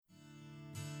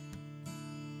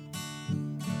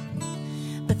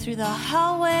through the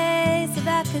hallways of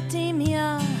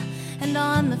academia and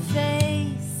on the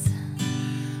face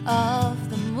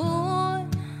of the moon.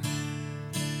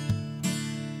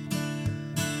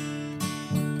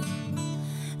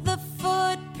 The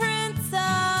footprints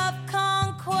of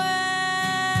conquest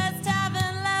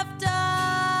haven't left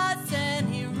us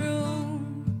any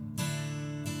room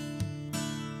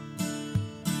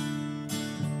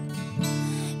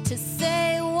to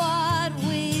say what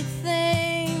we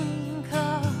think,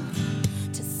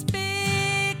 to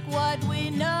speak what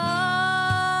we know.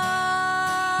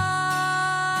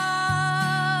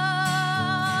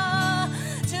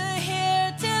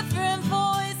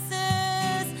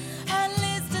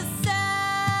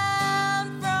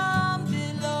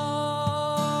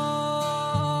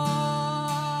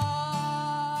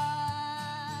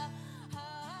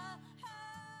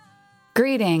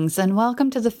 Greetings and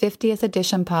welcome to the 50th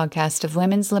edition podcast of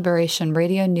Women's Liberation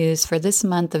Radio News for this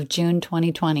month of June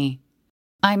 2020.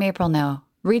 I'm April No,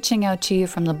 reaching out to you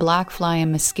from the black fly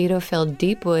and mosquito-filled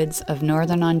deep woods of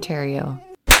Northern Ontario.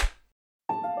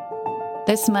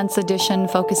 This month's edition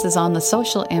focuses on the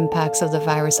social impacts of the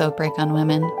virus outbreak on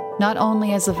women, not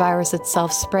only as the virus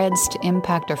itself spreads to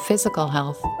impact our physical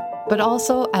health, but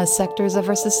also as sectors of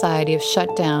our society have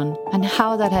shut down and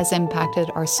how that has impacted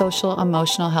our social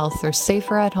emotional health through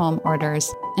safer at-home orders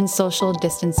and social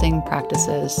distancing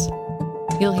practices.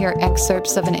 You'll hear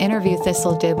excerpts of an interview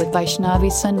Thistle did with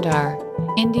Vaishnavi Sundar,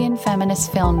 Indian feminist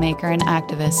filmmaker and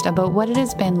activist, about what it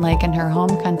has been like in her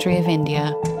home country of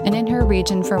India and in her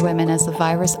region for women as the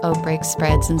virus outbreak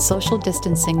spreads and social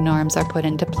distancing norms are put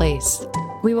into place.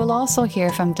 We will also hear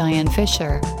from Diane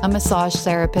Fisher, a massage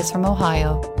therapist from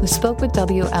Ohio, who spoke with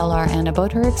WLRN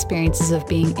about her experiences of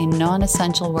being a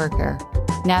non-essential worker,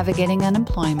 navigating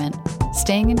unemployment,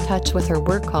 staying in touch with her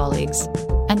work colleagues,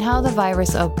 and how the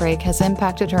virus outbreak has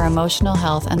impacted her emotional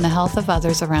health and the health of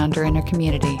others around her in her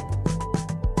community.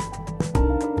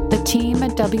 The team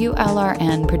at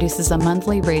WLRN produces a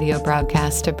monthly radio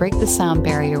broadcast to break the sound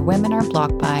barrier women are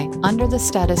blocked by under the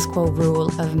status quo rule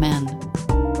of men.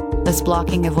 This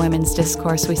blocking of women's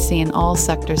discourse we see in all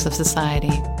sectors of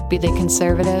society, be they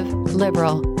conservative,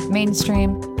 liberal,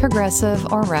 mainstream, progressive,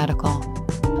 or radical.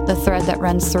 The thread that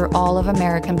runs through all of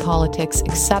American politics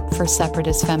except for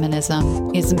separatist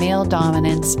feminism is male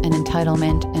dominance and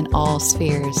entitlement in all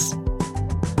spheres.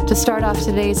 To start off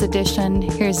today's edition,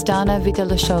 here's Dana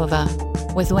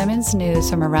Vitalishova with women's news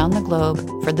from around the globe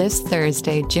for this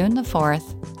Thursday, June the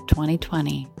 4th,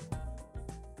 2020.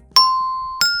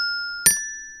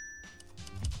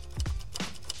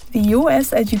 The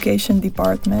U.S. Education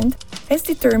Department has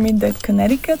determined that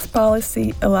Connecticut's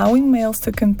policy allowing males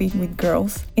to compete with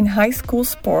girls in high school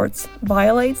sports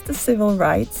violates the civil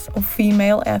rights of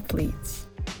female athletes.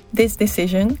 This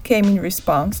decision came in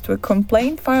response to a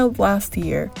complaint filed last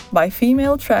year by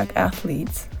female track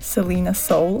athletes Selena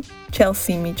Soule,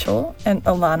 Chelsea Mitchell, and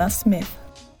Alana Smith.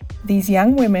 These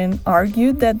young women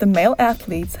argued that the male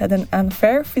athletes had an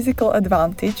unfair physical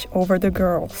advantage over the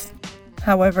girls.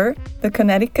 However, the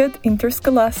Connecticut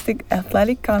Interscholastic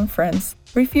Athletic Conference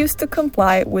refused to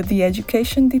comply with the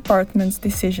Education Department's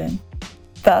decision.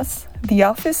 Thus, the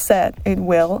office said it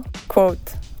will,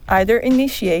 quote, either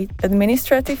initiate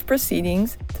administrative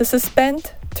proceedings to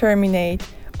suspend, terminate,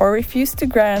 or refuse to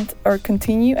grant or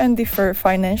continue and defer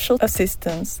financial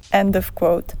assistance, end of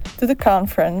quote, to the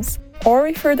conference, or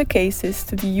refer the cases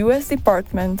to the U.S.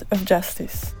 Department of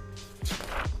Justice.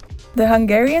 The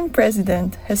Hungarian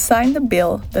president has signed a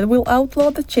bill that will outlaw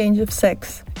the change of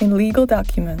sex in legal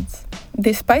documents.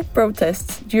 Despite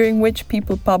protests during which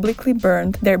people publicly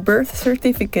burned their birth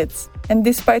certificates, and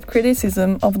despite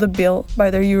criticism of the bill by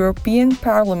the European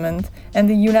Parliament and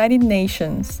the United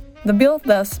Nations, the bill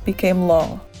thus became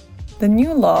law. The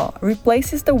new law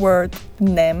replaces the word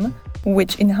nem,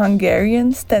 which in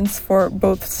Hungarian stands for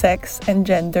both sex and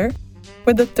gender,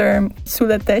 with the term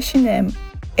születési nem,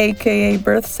 aka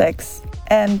birth sex,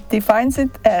 and defines it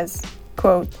as,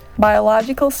 quote,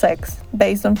 biological sex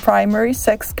based on primary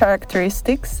sex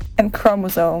characteristics and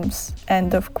chromosomes,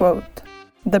 end of quote.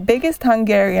 The biggest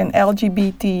Hungarian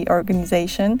LGBT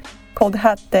organization, called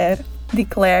Hatter,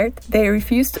 declared they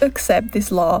refuse to accept this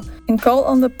law and call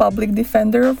on the Public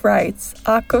Defender of Rights,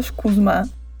 Ákos Kuzma,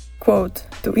 quote,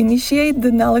 to initiate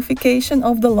the nullification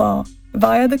of the law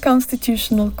via the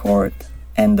Constitutional Court,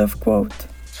 end of quote.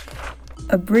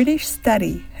 A British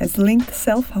study has linked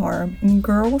self-harm in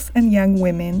girls and young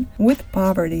women with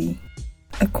poverty.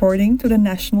 According to the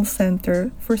National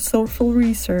Center for Social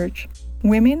Research,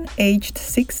 women aged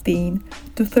 16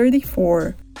 to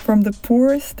 34 from the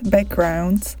poorest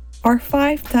backgrounds are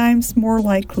 5 times more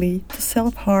likely to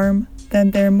self-harm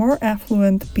than their more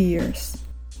affluent peers.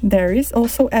 There is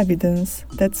also evidence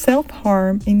that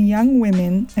self-harm in young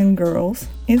women and girls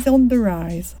is on the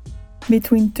rise.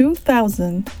 Between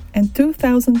 2000 and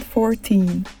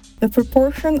 2014, the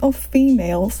proportion of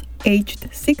females aged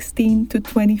 16 to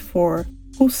 24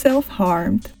 who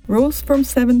self-harmed rose from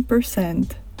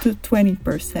 7% to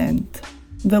 20%.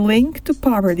 The link to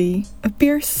poverty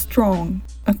appears strong.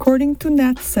 According to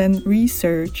NatCen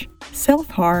research,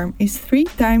 self-harm is 3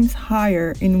 times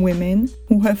higher in women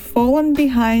who have fallen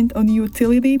behind on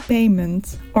utility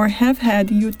payments or have had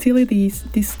utilities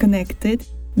disconnected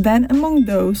than among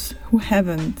those who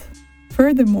haven't.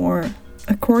 Furthermore,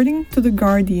 according to The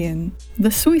Guardian,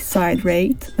 the suicide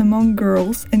rate among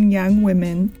girls and young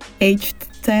women aged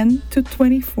 10 to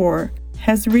 24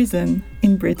 has risen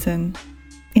in Britain.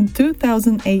 In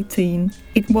 2018,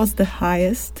 it was the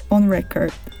highest on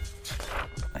record.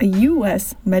 A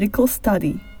US medical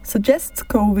study suggests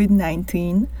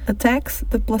COVID-19 attacks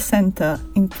the placenta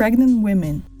in pregnant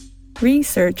women.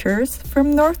 Researchers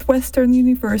from Northwestern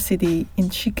University in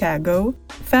Chicago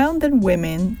found that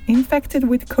women infected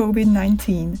with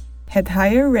COVID-19 had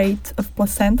higher rates of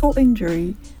placental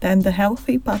injury than the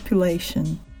healthy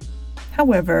population.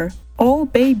 However, all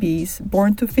babies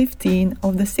born to 15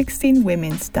 of the 16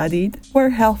 women studied were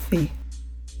healthy.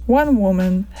 One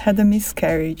woman had a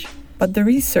miscarriage, but the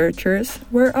researchers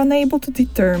were unable to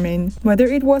determine whether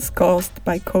it was caused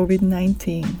by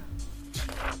COVID-19.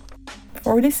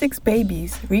 46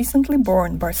 babies recently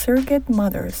born by surrogate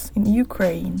mothers in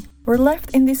Ukraine were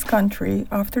left in this country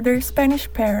after their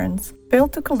Spanish parents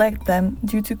failed to collect them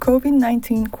due to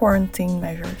COVID-19 quarantine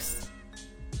measures.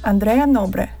 Andrea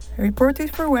Nobre reported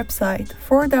for website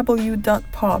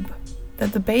 4w.pub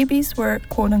that the babies were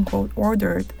quote-unquote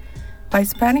ordered by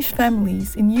Spanish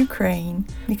families in Ukraine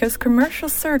because commercial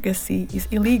surrogacy is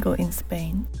illegal in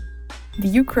Spain. The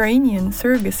Ukrainian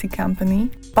surrogacy company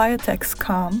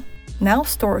Biotexcom now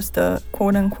stores the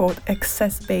quote-unquote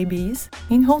excess babies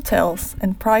in hotels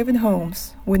and private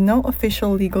homes with no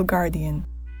official legal guardian.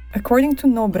 According to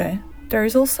Nobre, there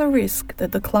is also risk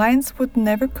that the clients would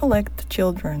never collect the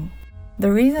children.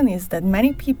 The reason is that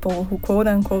many people who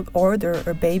quote-unquote order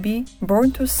a baby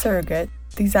born to a surrogate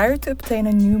desire to obtain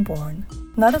a newborn,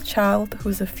 not a child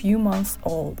who's a few months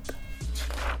old.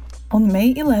 On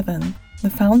May 11, the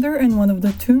founder and one of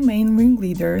the 2 main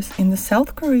ringleaders in the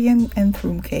South Korean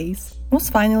Enthrum case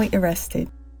was finally arrested.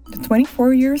 The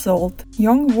 24-year-old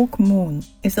Young-wook Moon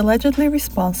is allegedly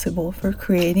responsible for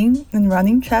creating and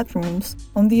running chat rooms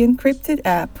on the encrypted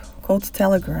app called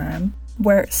Telegram,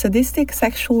 where sadistic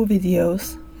sexual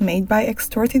videos made by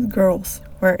extorted girls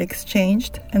were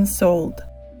exchanged and sold.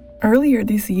 Earlier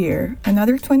this year,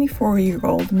 another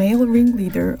 24-year-old male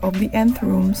ringleader of the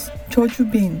Enthrooms, Cho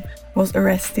Ju-bin, was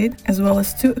arrested as well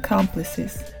as 2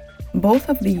 accomplices. Both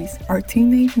of these are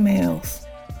teenage males.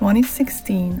 One is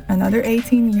 16, another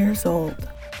 18 years old.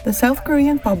 The South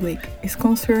Korean public is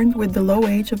concerned with the low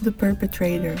age of the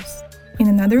perpetrators. In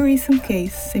another recent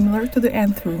case similar to the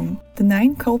Enthroom, the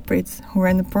 9 culprits who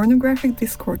ran a pornographic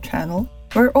Discord channel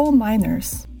were all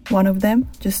minors, one of them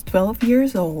just 12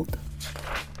 years old.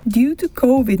 Due to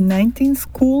COVID-19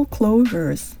 school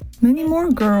closures, many more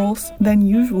girls than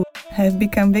usual have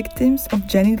become victims of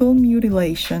genital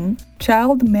mutilation,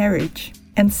 child marriage,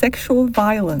 and sexual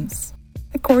violence.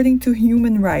 According to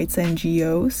human rights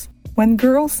NGOs, when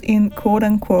girls in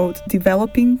quote-unquote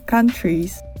developing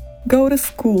countries go to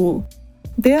school,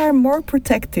 they are more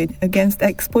protected against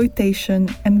exploitation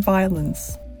and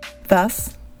violence.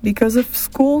 Thus, because of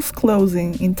schools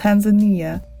closing in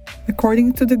Tanzania,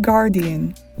 according to The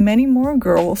Guardian, many more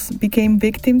girls became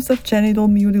victims of genital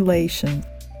mutilation.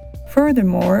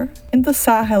 Furthermore, in the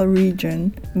Sahel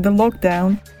region, the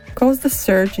lockdown caused a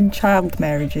surge in child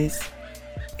marriages.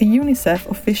 A UNICEF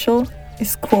official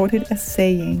is quoted as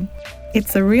saying,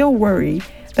 "It's a real worry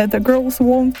that the girls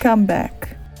won't come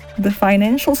back. The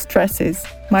financial stresses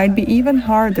might be even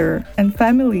harder and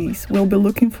families will be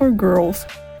looking for girls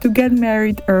to get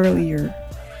married earlier."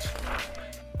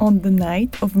 On the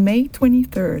night of May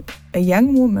 23rd, a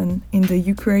young woman in the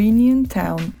Ukrainian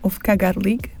town of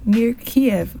Kagarlik near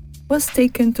Kiev was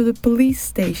taken to the police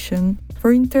station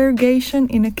for interrogation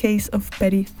in a case of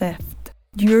petty theft.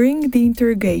 During the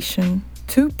interrogation,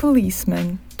 2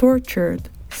 policemen tortured,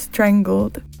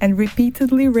 strangled, and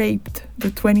repeatedly raped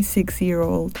the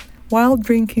 26-year-old while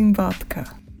drinking vodka.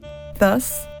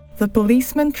 Thus, the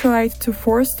policemen tried to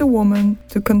force the woman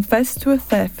to confess to a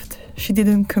theft she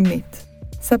didn't commit.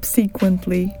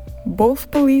 Subsequently,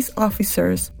 both police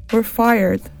officers were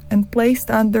fired and placed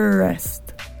under arrest.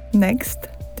 Next,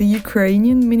 the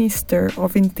Ukrainian Minister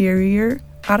of Interior,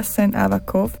 Arsen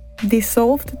Avakov,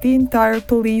 dissolved the entire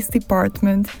police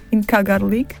department in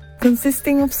Kagarlik,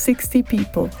 consisting of 60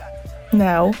 people.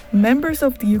 Now, members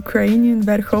of the Ukrainian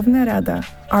Verkhovna Rada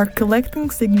are collecting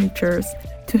signatures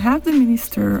to have the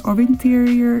Minister of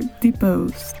Interior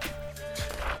deposed.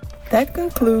 That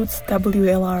concludes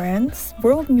WLRN's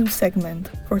World News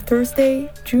segment for Thursday,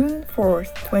 June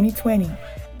 4th, 2020.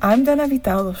 I'm Dana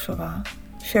Vitaloshova.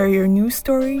 Share your news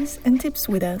stories and tips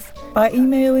with us by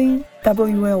emailing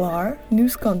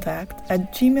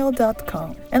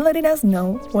wlrnewscontact@gmail.com and letting us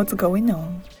know what's going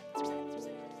on.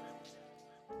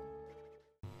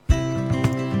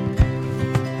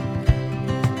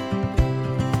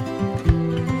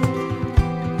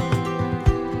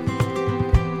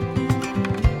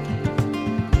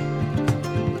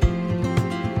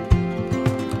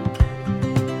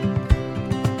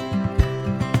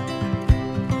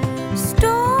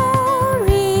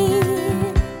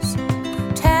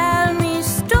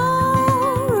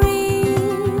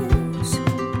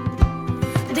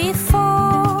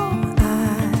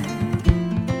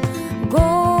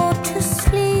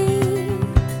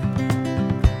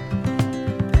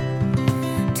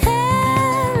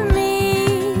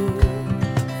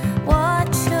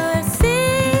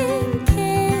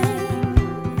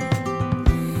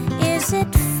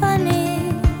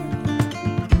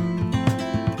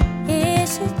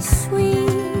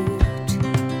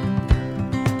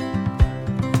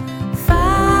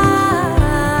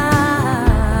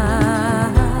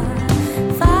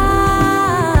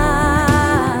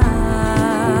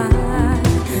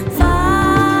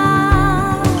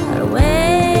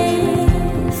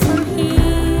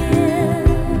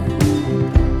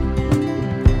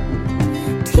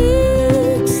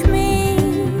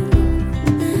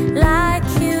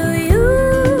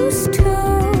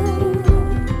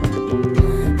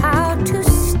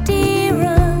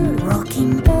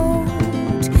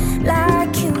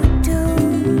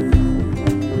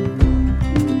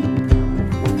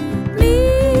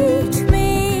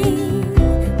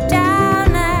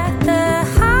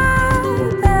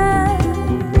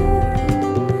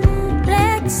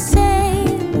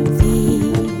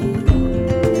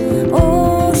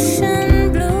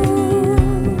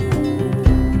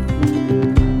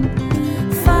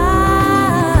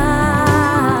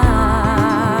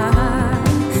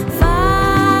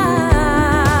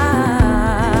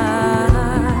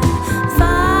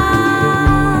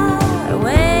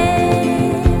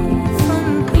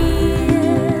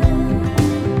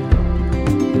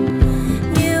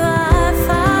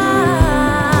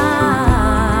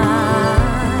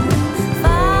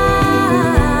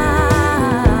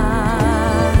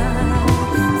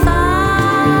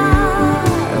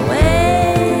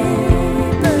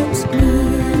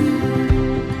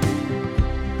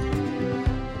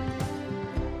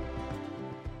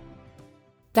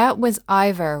 That was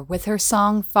Ivor with her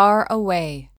song Far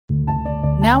Away.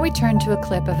 Now we turn to a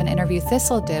clip of an interview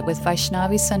Thistle did with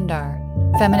Vaishnavi Sundar,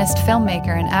 feminist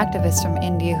filmmaker and activist from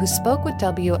India who spoke with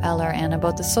WLRN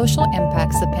about the social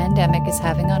impacts the pandemic is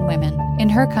having on women in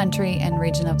her country and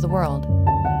region of the world.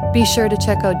 Be sure to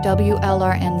check out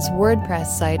WLRN's WordPress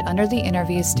site under the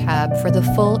Interviews tab for the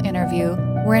full interview,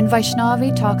 wherein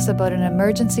Vaishnavi talks about an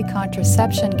emergency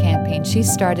contraception campaign she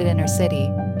started in her city,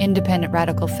 independent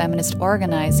radical feminist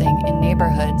organizing in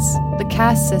neighborhoods, the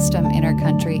caste system in her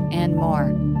country, and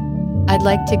more. I'd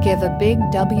like to give a big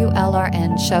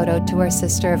WLRN shout out to our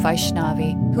sister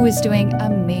Vaishnavi, who is doing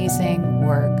amazing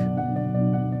work.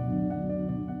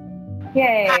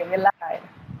 Yay, we're live.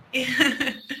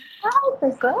 Hi,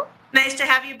 Thistle. Nice to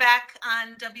have you back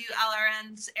on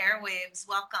WLRN's airwaves.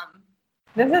 Welcome.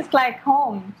 This is like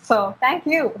home, so thank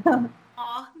you.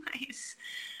 Oh, nice.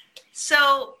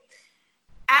 So,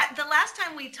 at the last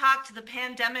time we talked, the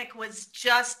pandemic was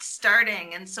just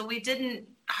starting, and so we didn't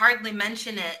hardly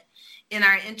mention it in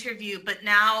our interview, but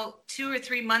now 2 or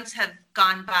 3 months have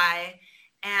gone by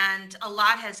and a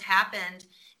lot has happened.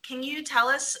 Can you tell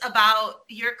us about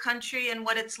your country and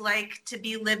what it's like to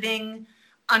be living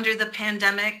under the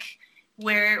pandemic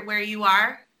where you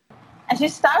are? I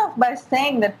should start off by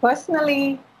saying that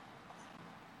personally,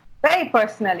 very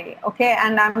personally, okay,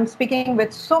 and I'm speaking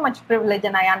with so much privilege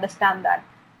and I understand that.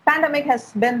 Pandemic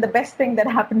has been the best thing that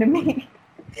happened to me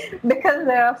because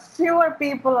there are fewer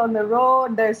people on the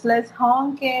road, there's less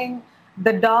honking,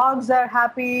 the dogs are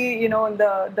happy, you know,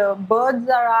 the birds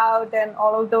are out and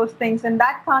all of those things. In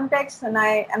that context, and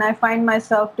I find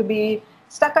myself to be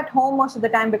stuck at home most of the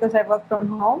time because I work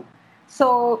from home.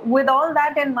 So with all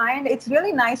that in mind, it's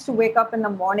really nice to wake up in the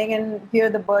morning and hear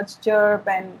the birds chirp.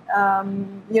 And,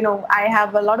 you know, I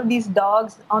have a lot of these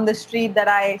dogs on the street that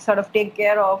I sort of take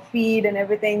care of, feed and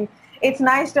everything. it's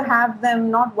nice to have them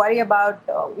not worry about,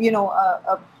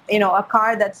 a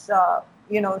car that's,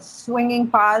 swinging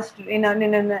past in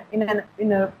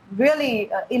a really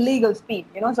illegal speed,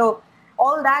 So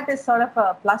all that is sort of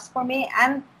a plus for me.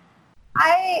 And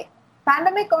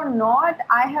pandemic or not,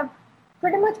 I have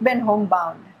pretty much been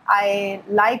homebound. I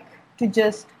like to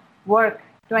just work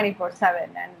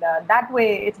 24/7, and that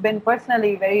way it's been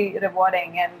personally very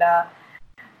rewarding. And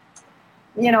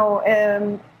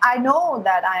I know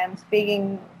that I am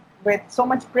speaking with so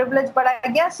much privilege, but I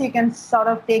guess you can sort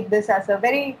of take this as a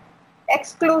very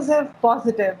exclusive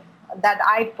positive that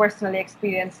I personally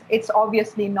experience. It's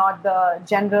obviously not the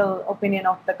general opinion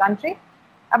of the country.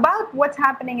 About what's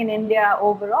happening in India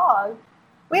overall,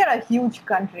 we are a huge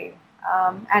country,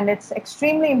 and it's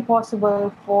extremely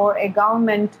impossible for a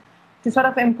government to sort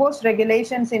of impose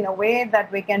regulations in a way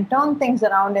that we can turn things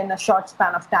around in a short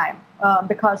span of time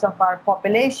because of our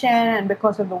population and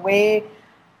because of the way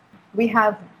we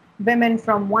have women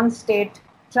from one state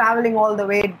traveling all the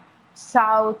way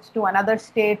south to another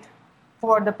state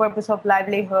for the purpose of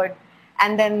livelihood.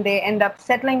 And then they end up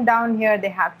settling down here, they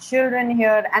have children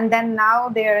here, and then now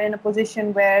they're in a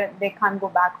position where they can't go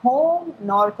back home,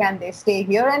 nor can they stay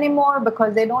here anymore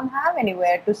because they don't have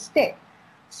anywhere to stay.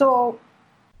 So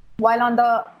while on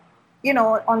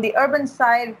the urban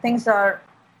side, things are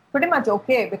pretty much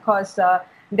okay because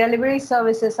delivery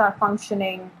services are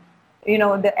functioning,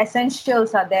 the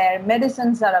essentials are there,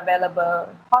 medicines are available,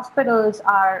 hospitals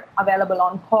are available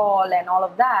on call and all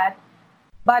of that.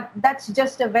 But that's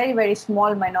just a very, very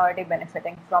small minority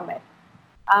benefiting from it.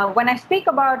 When I speak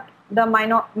about the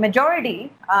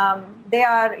majority, they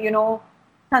are,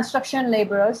 construction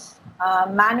laborers,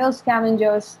 manual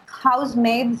scavengers,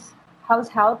 housemaids, house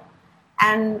help,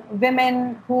 and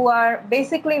women who are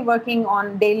basically working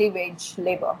on daily wage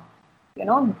labor.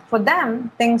 For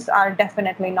them, things are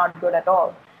definitely not good at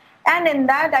all. And in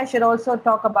that, I should also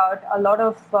talk about a lot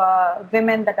of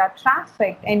women that are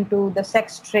trafficked into the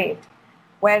sex trade,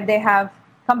 where they have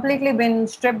completely been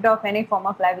stripped of any form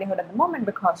of livelihood at the moment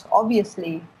because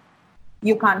obviously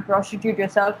you can't prostitute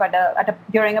yourself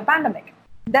during a pandemic.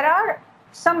 There are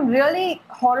some really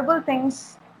horrible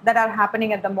things that are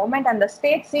happening at the moment, and the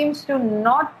state seems to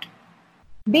not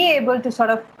be able to sort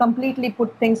of completely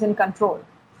put things in control.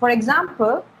 For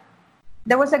example,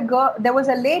 there was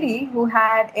a lady who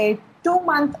had a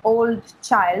 2-month-old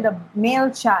child, a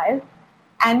male child,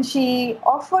 and she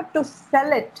offered to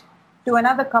sell it to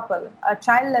another couple, a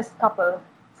childless couple,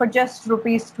 for just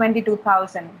rupees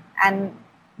 22,000, and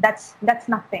that's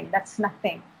nothing. That's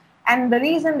nothing. And the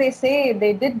reason they say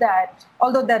they did that,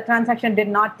 although the transaction did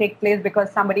not take place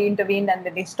because somebody intervened and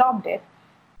they stopped it,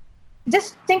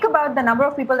 just think about the number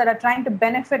of people that are trying to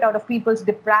benefit out of people's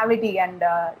depravity and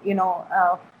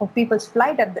of people's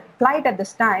plight at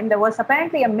this time. There was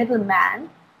apparently a middleman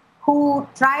who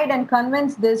tried and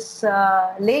convinced this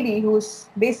lady who's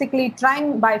basically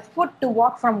trying by foot to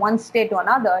walk from one state to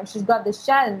another. And she's got this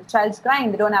child, and the child's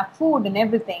crying, they don't have food and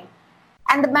everything.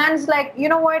 And the man's like, you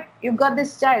know what, you've got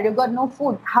this child, you've got no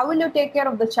food. How will you take care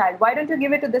of the child? Why don't you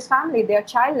give it to this family? They're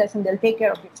childless and they'll take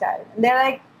care of your child. And they're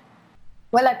like,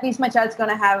 well, at least my child's going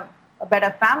to have a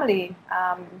better family,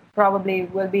 probably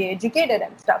will be educated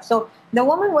and stuff. So the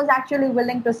woman was actually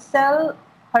willing to sell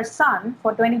her son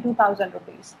for 22,000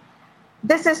 rupees.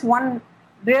 This is one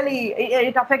really,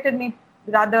 it affected me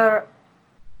rather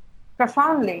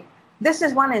profoundly. This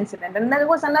is one incident. And there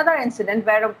was another incident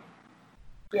where,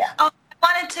 I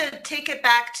wanted to take it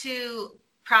back to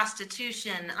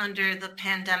prostitution under the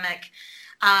pandemic.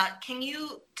 Can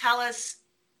you tell us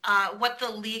what the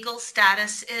legal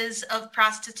status is of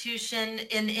prostitution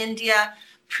in India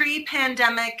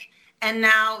pre-pandemic and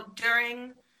now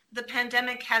during the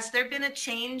pandemic? Has there been a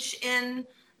change in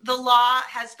the law?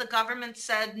 Has the government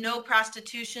said no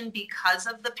prostitution because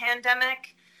of the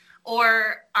pandemic?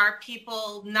 Or are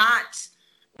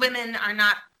women are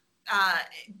not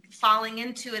falling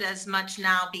into it as much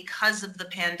now because of the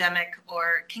pandemic?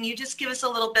 Or can you just give us a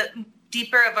little bit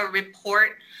deeper of a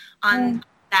report on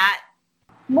that?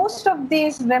 Most of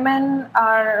these women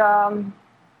are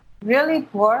really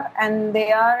poor, and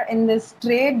they are in this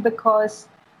trade because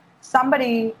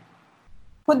somebody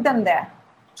put them there,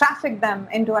 trafficked them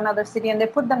into another city, and they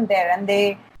put them there, and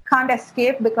they can't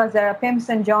escape because there are pimps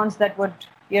and johns that would,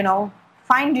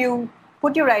 find you,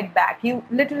 put you right back. You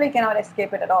literally cannot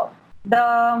escape it at all.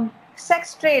 The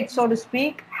sex trade, so to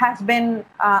speak, has been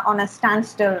on a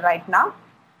standstill right now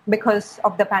because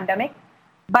of the pandemic.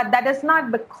 But that is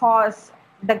not because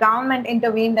the government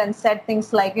intervened and said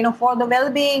things like, for the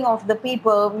well-being of the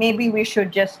people, maybe we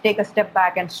should just take a step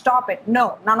back and stop it.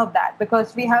 No, none of that,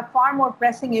 because we have far more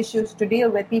pressing issues to deal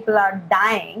with. People are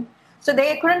dying. So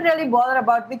they couldn't really bother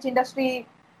about which industry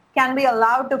can be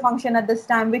allowed to function at this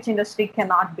time, which industry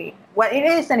cannot be. Well, it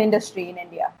is an industry in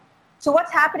India. So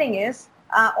what's happening is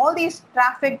all these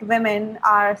trafficked women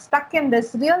are stuck in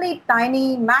this really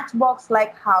tiny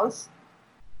matchbox-like house.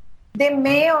 They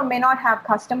may or may not have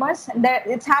customers.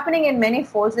 It's happening in many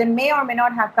folds. They may or may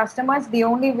not have customers. The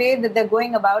only way that they're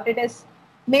going about it is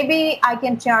maybe I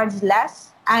can charge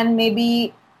less and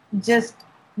maybe just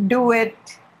do it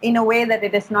in a way that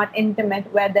it is not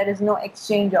intimate, where there is no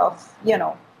exchange of,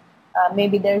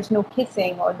 maybe there's no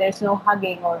kissing or there's no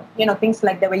hugging or, things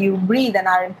like that, where you breathe and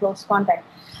are in close contact.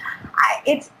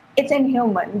 It's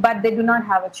inhuman, but they do not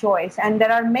have a choice. And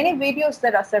there are many videos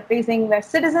that are surfacing where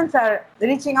citizens are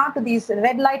reaching out to these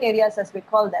red light areas, as we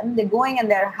call them. They're going and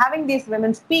they're having these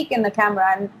women speak in the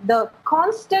camera. And the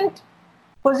constant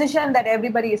position that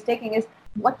everybody is taking is,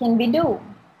 what can we do?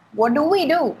 What do?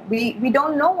 We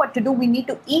don't know what to do. We need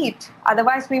to eat.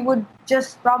 Otherwise, we would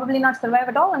just probably not survive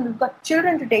at all. And we've got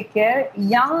children to take care.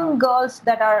 Young girls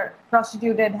that are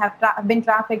prostituted have been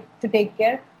trafficked to take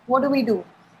care. What do we do?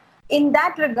 In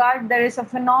that regard, there is a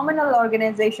phenomenal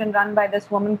organization run by this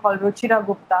woman called Ruchira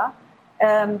Gupta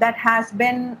that has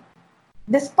been,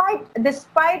 despite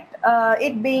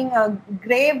it being a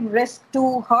grave risk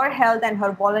to her health and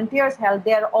her volunteers' health,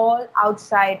 they are all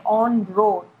outside on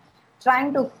road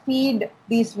trying to feed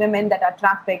these women that are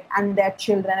trafficked and their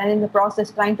children, and in the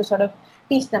process trying to sort of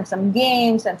teach them some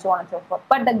games and so on and so forth.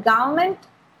 But the government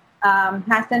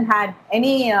hasn't had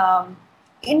any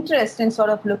interest in sort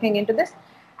of looking into this.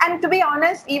 And to be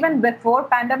honest, even before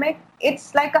pandemic,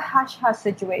 it's like a hush-hush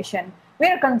situation.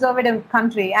 We're a conservative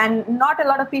country, and not a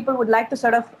lot of people would like to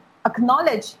sort of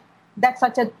acknowledge that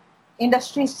such an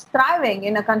industry is thriving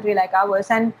in a country like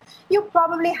ours. And you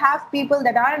probably have people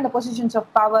that are in the positions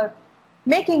of power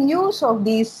making use of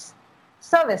these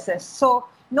services. So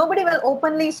nobody will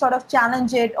openly sort of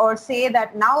challenge it or say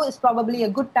that now is probably a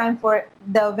good time for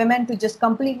the women to just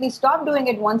completely stop doing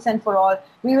it once and for all.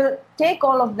 We will take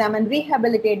all of them and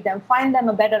rehabilitate them, find them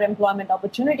a better employment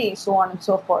opportunity, so on and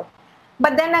so forth.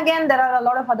 But then again, there are a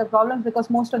lot of other problems because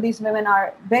most of these women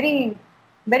are very,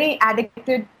 very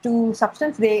addicted to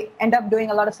substance. They end up doing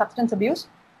a lot of substance abuse.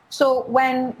 So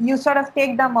when you sort of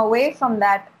take them away from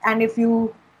that, and if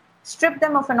you strip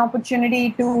them of an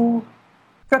opportunity to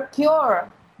procure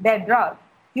their drug,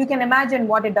 you can imagine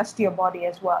what it does to your body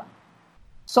as well.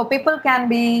 So people can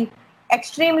be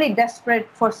extremely desperate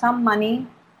for some money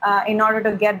in order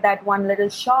to get that one little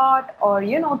shot, or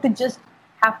to just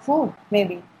have food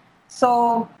maybe.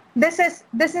 So this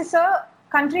is a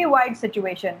countrywide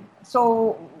situation.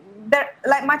 So there,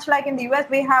 much like in the US,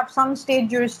 we have some state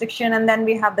jurisdiction, and then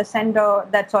we have the center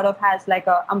that sort of has like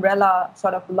a umbrella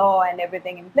sort of law and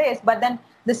everything in place. But then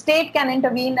the state can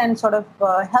intervene and sort of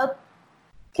help.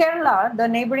 Kerala, the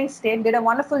neighboring state, did a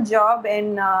wonderful job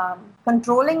in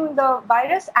controlling the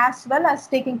virus as well as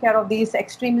taking care of these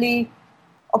extremely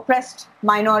oppressed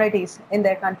minorities in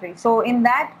their country. So in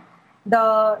that,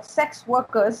 the sex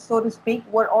workers, so to speak,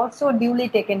 were also duly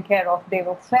taken care of. They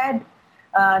were fed.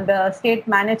 The state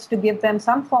managed to give them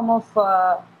some form of,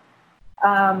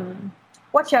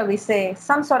 what shall we say,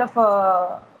 some sort of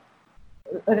a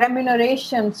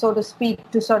remuneration, so to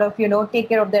speak, to sort of, take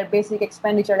care of their basic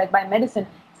expenditure, like buy medicine,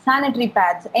 sanitary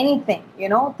pads, anything,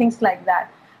 things like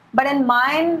that. But in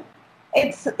mine,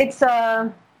 it's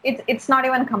not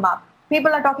even come up.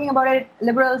 People are talking about it.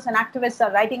 Liberals and activists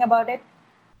are writing about it,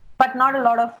 but not a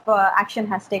lot of action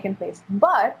has taken place.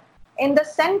 But in the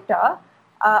center,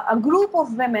 a group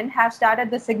of women have started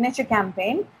the signature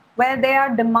campaign where they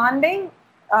are demanding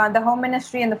the Home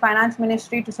Ministry and the Finance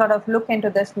Ministry to sort of look into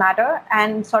this matter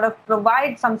and sort of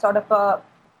provide some sort of a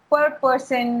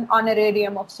per-person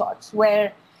honorarium of sorts,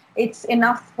 where it's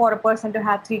enough for a person to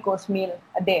have 3-course meal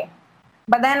a day.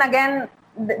 But then again,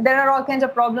 there are all kinds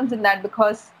of problems in that,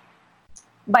 because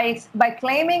by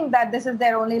claiming that this is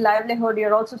their only livelihood,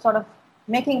 you're also sort of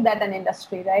making that an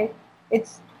industry, right?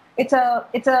 It's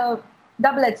a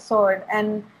double-edged sword.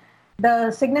 And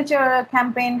the signature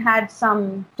campaign had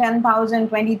some 10,000,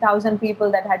 20,000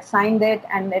 people that had signed it,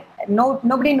 and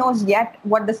nobody knows yet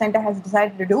what the center has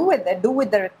decided to do with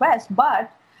the request.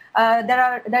 But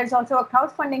there's also a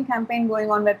crowdfunding campaign going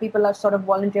on where people are sort of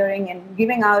volunteering and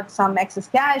giving out some excess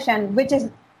cash, and which is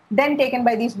then taken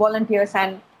by these volunteers,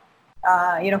 and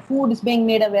food is being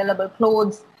made available,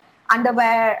 clothes,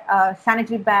 underwear,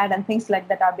 sanitary pad, and things like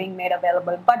that are being made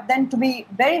available. But then, to be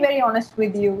very, very honest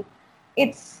with you,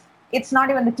 it's not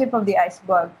even the tip of the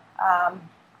iceberg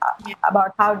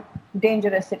about how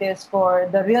dangerous it is for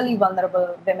the really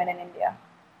vulnerable women in India.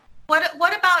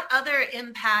 What about other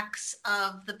impacts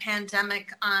of the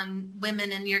pandemic on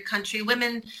women in your country,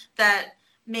 women that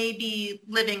may be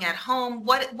living at home?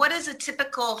 What is a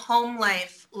typical home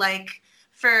life like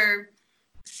for,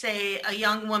 say, a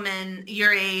young woman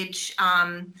your age,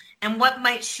 and what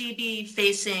might she be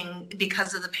facing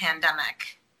because of the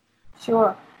pandemic?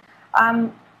 Sure.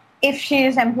 If she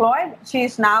is employed, she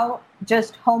is now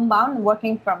just homebound,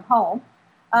 working from home.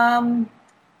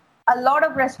 A lot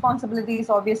of responsibilities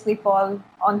obviously fall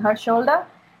on her shoulder.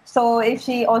 So if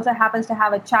she also happens to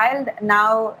have a child,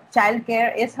 now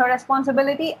childcare is her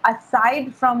responsibility,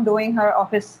 aside from doing her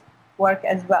office work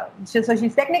as well. So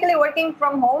she's technically working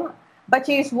from home, but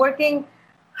she's working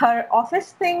her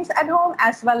office things at home,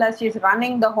 as well as she's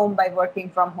running the home by working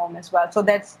from home as well. So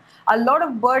that's a lot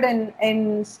of burden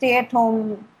in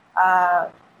stay-at-home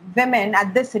women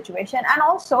at this situation. And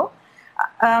also,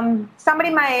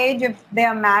 somebody my age, if they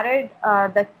are married,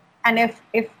 and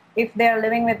if they are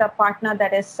living with a partner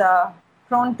that is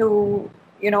prone to,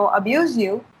 abuse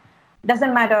you,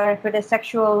 doesn't matter if it is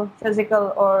sexual,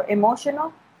 physical, or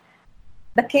emotional,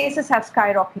 the cases have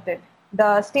skyrocketed.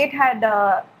 The state had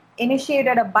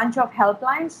initiated a bunch of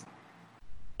helplines.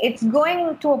 It's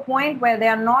going to a point where they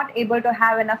are not able to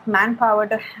have enough manpower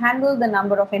to handle the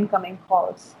number of incoming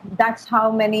calls. That's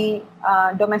how many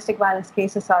domestic violence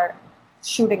cases are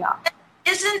shooting up.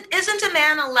 Isn't a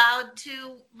man allowed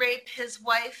to rape his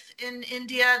wife in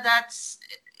India? That's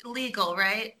legal,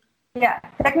 right? Yeah,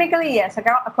 technically, yes.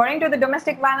 According to the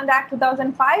Domestic Violence Act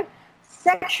 2005,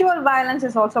 sexual violence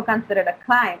is also considered a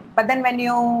crime. But then when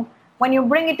you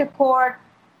bring it to court,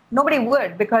 nobody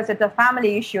would, because it's a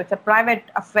family issue. It's a private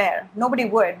affair. Nobody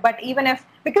would. But even if,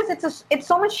 because it's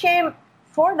so much shame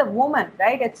for the woman,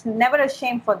 right? It's never a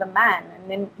shame for the man. And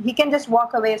then he can just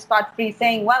walk away scot-free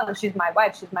saying, well, she's my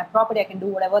wife, she's my property, I can do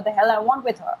whatever the hell I want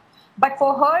with her. But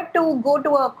for her to go to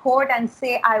a court and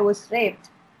say I was raped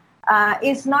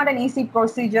is not an easy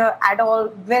procedure at all,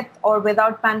 with or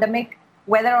without pandemic,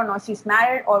 whether or not she's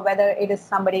married or whether it is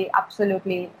somebody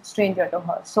absolutely stranger to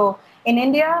her. So in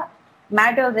India,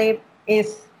 marital rape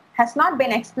has not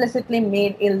been explicitly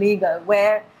made illegal,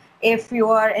 where if you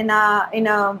are in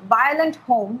a violent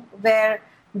home where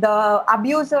the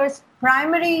abuser's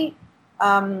primary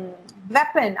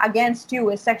weapon against you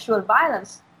is sexual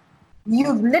violence,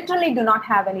 you literally do not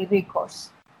have any recourse.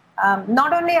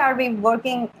 Not only are we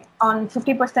working on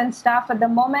 50% staff at the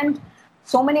moment,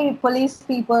 so many police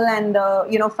people and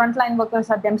frontline workers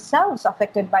are themselves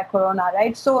affected by corona,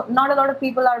 right? So not a lot of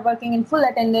people are working in full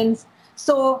attendance.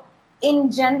 So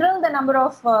in general, the number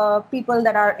of people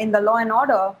that are in the law and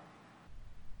order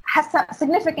has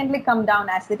significantly come down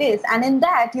as it is. And in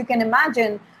that, you can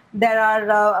imagine there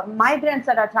are migrants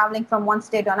that are traveling from one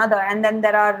state to another, and then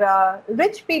there are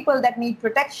rich people that need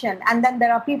protection, and then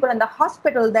there are people in the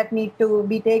hospital that need to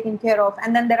be taken care of,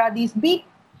 and then there are these beat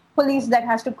police that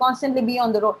has to constantly be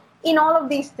on the road. In all of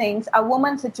these things, a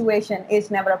woman's situation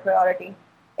is never a priority.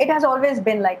 It has always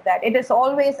been like that. It is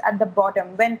always at the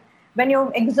bottom. When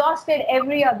you've exhausted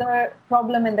every other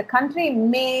problem in the country,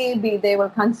 maybe they will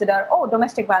consider,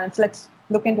 domestic violence, let's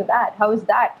look into that. How is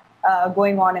that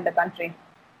going on in the country?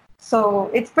 So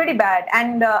it's pretty bad.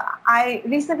 And I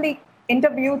recently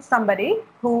interviewed somebody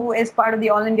who is part of the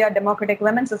All India Democratic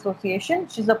Women's Association.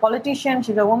 She's a politician.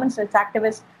 She's a women's rights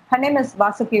activist. Her name is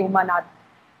Vasuki Umanath.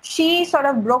 She sort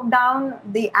of broke down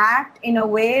the act in a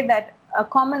way that a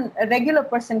regular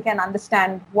person can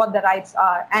understand what the rights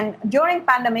are. And during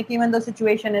pandemic, even though the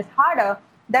situation is harder,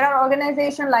 there are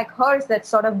organizations like hers that's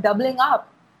sort of doubling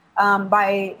up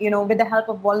with the help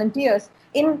of volunteers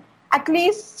in at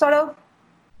least sort of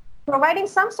providing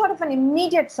some sort of an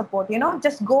immediate support,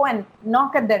 just go and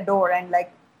knock at their door and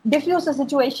diffuse the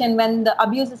situation when the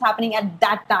abuse is happening at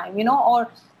that time, or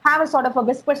have a sort of a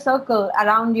whisper circle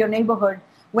around your neighborhood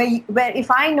where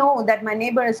if I know that my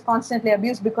neighbor is constantly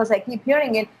abused because I keep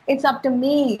hearing it, it's up to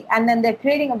me. And then they're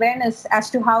creating awareness as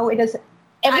to how it is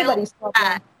everybody's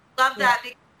problem. Love that,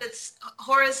 because it's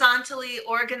horizontally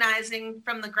organizing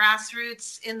from the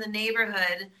grassroots in the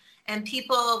neighborhood and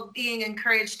people being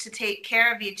encouraged to take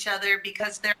care of each other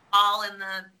because they're all in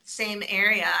the same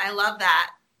area. I love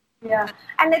that. Yeah,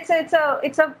 and it's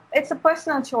a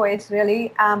personal choice,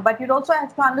 really. But you'd also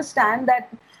have to understand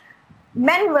that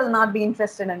men will not be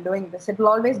interested in doing this. It will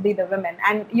always be the women.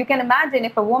 And you can imagine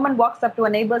if a woman walks up to a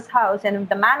neighbor's house and if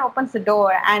the man opens the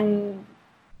door and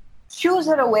shoos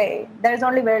her away, there's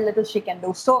only very little she can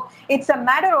do. So it's a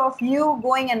matter of you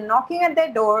going and knocking at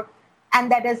their door,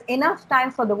 and that is enough time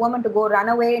for the woman to go run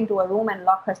away into a room and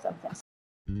lock herself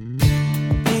in.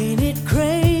 Ain't it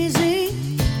crazy?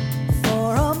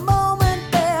 For a moment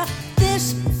there,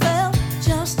 this felt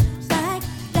just like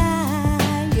that.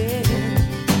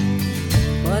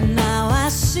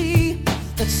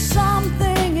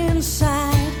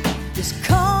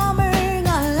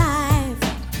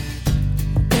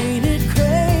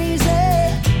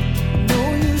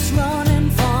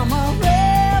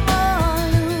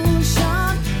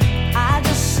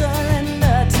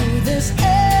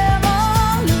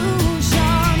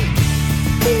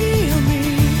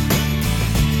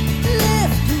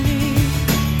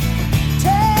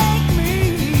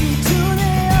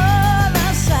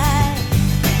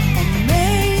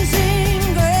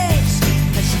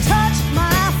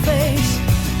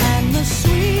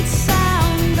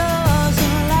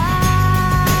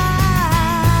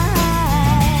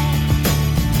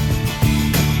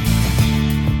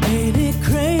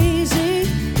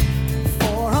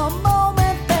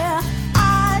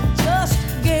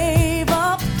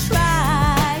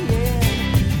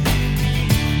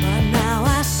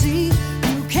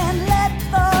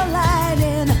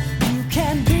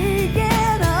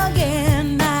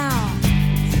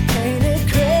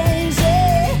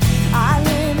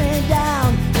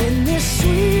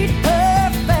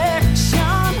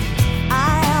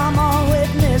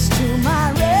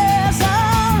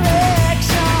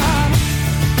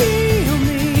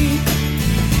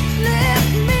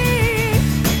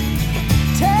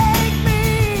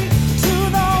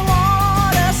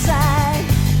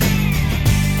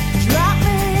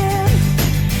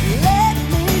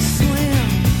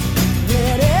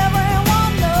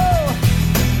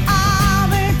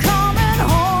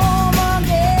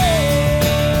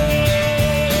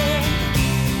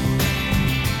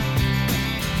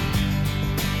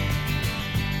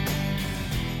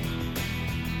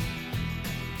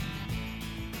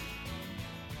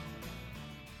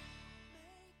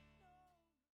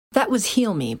 was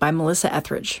Heal Me by Melissa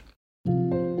Etheridge.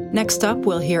 Next up,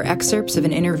 we'll hear excerpts of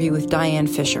an interview with Diane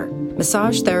Fisher,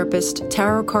 massage therapist,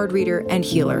 tarot card reader, and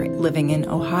healer living in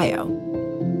Ohio.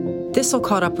 Thistle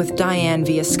caught up with Diane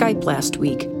via Skype last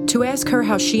week to ask her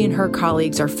how she and her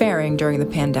colleagues are faring during the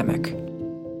pandemic.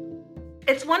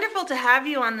 It's wonderful to have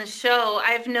you on the show.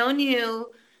 I've known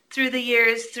you through the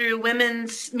years through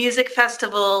women's music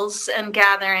festivals and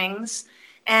gatherings,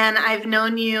 and I've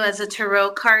known you as a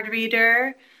tarot card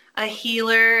reader, a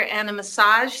healer, and a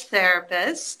massage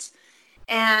therapist.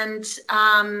 And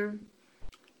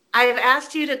I've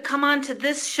asked you to come on to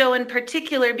this show in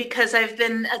particular because I've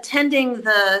been attending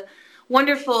the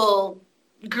wonderful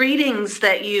greetings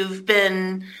that you've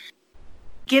been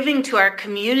giving to our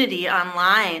community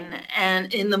online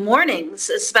and in the mornings,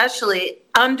 especially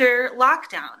under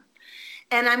lockdown.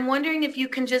 And I'm wondering if you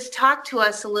can just talk to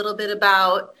us a little bit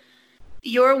about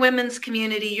your women's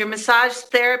community, your massage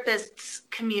therapists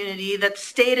community that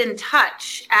stayed in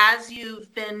touch as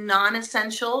you've been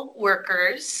non-essential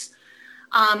workers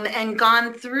and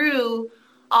gone through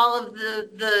all of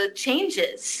the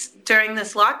changes during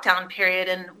this lockdown period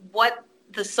and what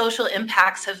the social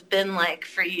impacts have been like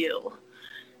for you.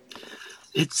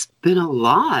 It's been a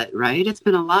lot, right? It's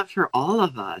been a lot for all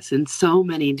of us in so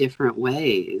many different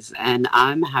ways. And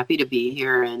I'm happy to be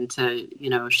here and to,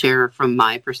 share from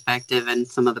my perspective and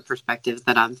some of the perspectives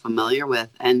that I'm familiar with.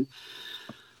 And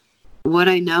what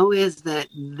I know is that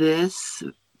this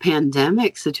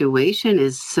pandemic situation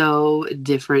is so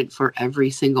different for every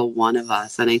single one of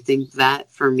us. And I think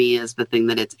that for me is the thing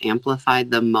that it's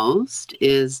amplified the most,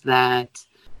 is that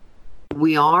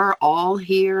we are all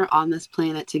here on this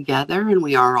planet together and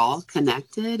we are all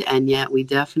connected, and yet we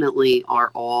definitely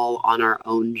are all on our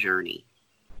own journey.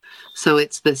 So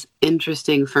it's this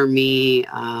interesting for me,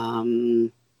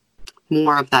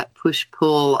 more of that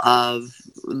push-pull of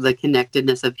the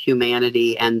connectedness of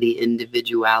humanity and the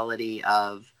individuality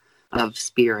of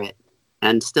spirit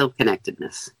and still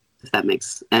connectedness, if that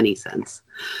makes any sense.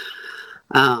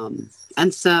 And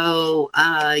so,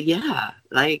 I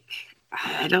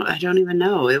don't even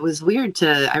know. It was weird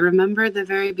I remember the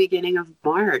very beginning of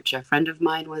March, a friend of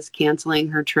mine was canceling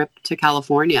her trip to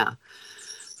California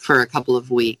for a couple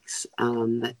of weeks.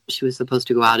 That she was supposed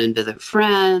to go out and visit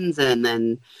friends, and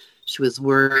then she was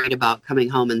worried about coming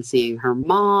home and seeing her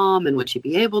mom and would she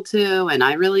be able to. And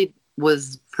I really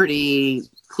was pretty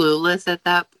clueless at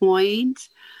that point.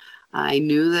 I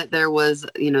knew that there was,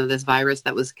 this virus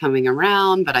that was coming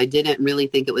around, but I didn't really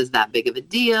think it was that big of a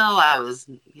deal. I was,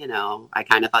 I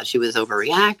kind of thought she was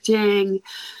overreacting.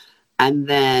 And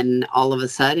then all of a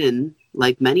sudden,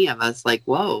 like many of us, like,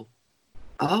 whoa,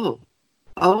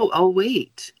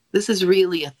 wait, this is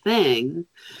really a thing.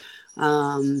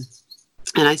 And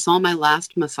I saw my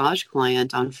last massage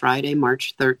client on Friday,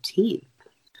 March 13th.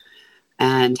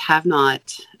 And have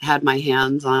not had my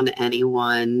hands on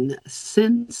anyone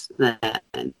since then.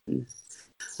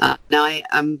 Now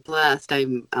I'm blessed.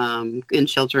 I'm in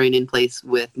sheltering in place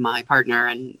with my partner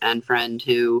and friend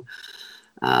who,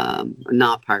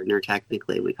 not partner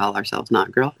technically, we call ourselves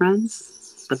not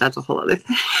girlfriends, but that's a whole other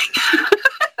thing.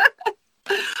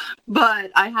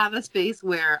 But I have a space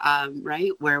where,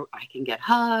 where I can get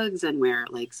hugs and where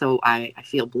so I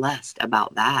feel blessed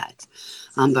about that.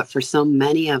 But for so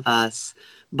many of us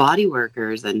body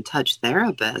workers and touch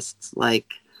therapists,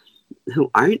 who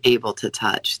aren't able to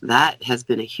touch, that has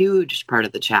been a huge part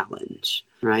of the challenge,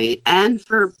 right? And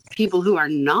for people who are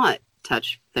not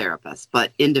touch therapists,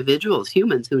 but individuals,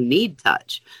 humans who need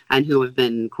touch and who have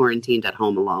been quarantined at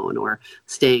home alone or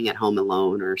staying at home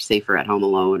alone or safer at home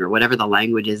alone or whatever the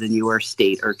language is in your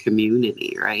state or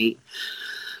community, right?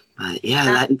 But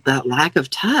yeah, that lack of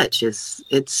touch it's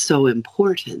so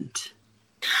important.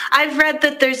 I've read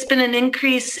that there's been an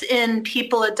increase in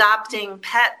people adopting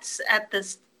pets at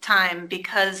this time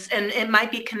and it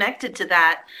might be connected to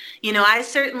that. I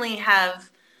certainly have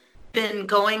been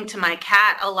going to my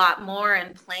cat a lot more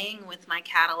and playing with my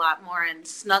cat a lot more and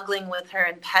snuggling with her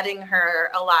and petting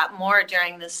her a lot more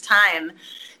during this time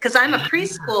because I'm a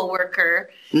preschool worker.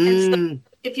 And so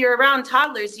if you're around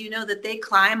toddlers, you know that they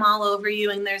climb all over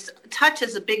you, and touch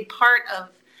is a big part of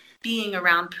being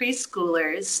around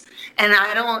preschoolers. And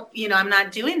I'm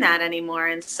not doing that anymore.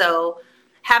 And so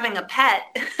having a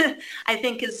pet, I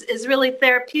think is really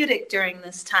therapeutic during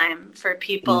this time for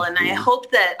people. And I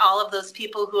hope that all of those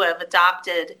people who have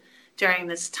adopted during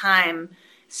this time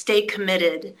stay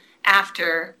committed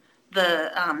after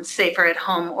the safer at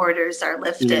home orders are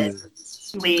lifted.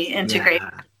 We integrate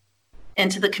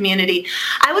into the community.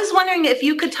 I was wondering if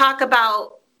you could talk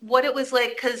about what it was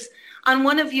like, because in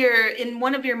one of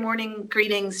your morning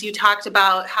greetings, you talked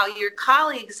about how your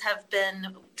colleagues have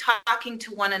been talking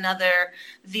to one another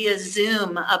via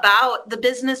Zoom about the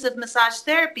business of massage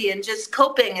therapy and just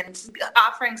coping and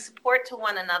offering support to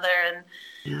one another.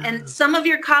 And some of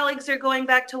your colleagues are going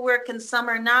back to work and some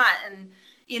are not. And,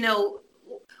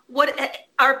 what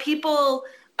are people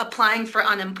applying for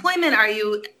unemployment? Are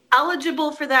you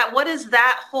eligible for that? What has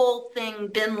that whole thing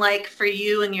been like for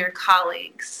you and your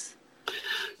colleagues?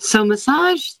 So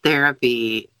massage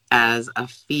therapy as a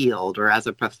field or as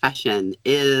a profession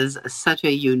is such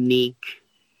a unique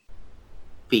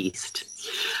beast.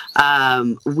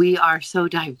 We are so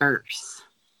diverse,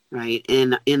 right,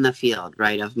 in the field,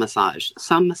 right, of massage.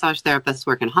 Some massage therapists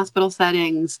work in hospital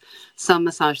settings. Some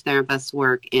massage therapists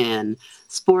work in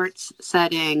sports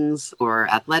settings or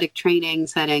athletic training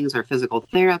settings or physical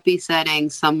therapy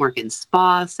settings. Some work in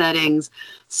spa settings.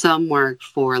 Some work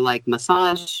for like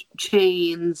massage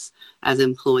chains as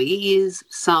employees.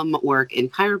 Some work in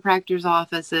chiropractors'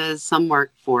 offices. Some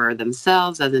work for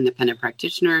themselves as independent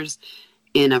practitioners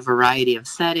in a variety of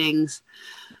settings.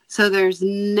 So there's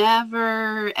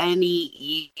never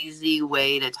any easy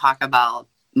way to talk about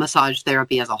massage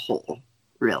therapy as a whole,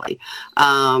 really.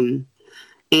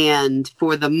 And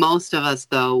for the most of us,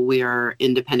 though, we are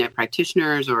independent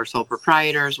practitioners or sole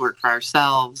proprietors, work for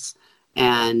ourselves.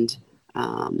 And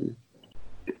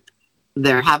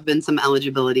there have been some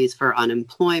eligibilities for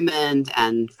unemployment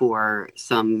and for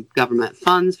some government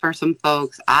funds for some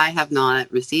folks. I have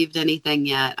not received anything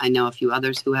yet. I know a few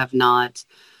others who have not.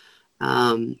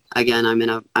 Again,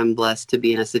 I'm blessed to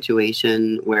be in a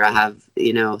situation where I have,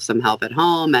 some help at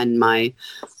home, and my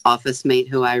office mate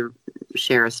who I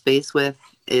share a space with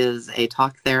is a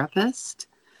talk therapist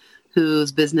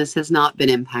whose business has not been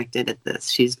impacted at this.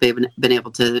 She's been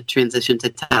able to transition to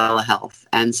telehealth.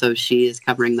 And so she is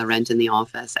covering the rent in the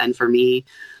office. And for me,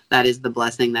 that is the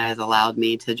blessing that has allowed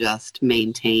me to just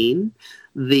maintain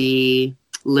the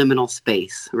liminal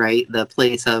space, right? The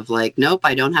place of like, nope,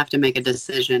 I don't have to make a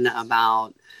decision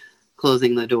about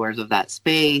closing the doors of that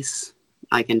space.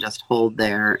 I can just hold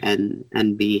there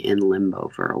and be in limbo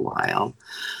for a while.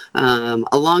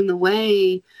 Along the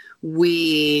way,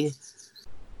 we,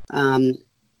 in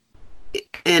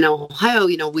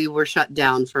Ohio, we were shut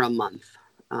down for a month,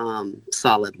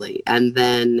 solidly. And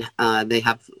then they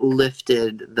have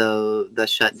lifted the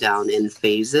shutdown in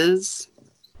phases.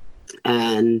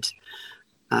 And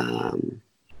some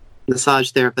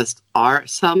massage therapists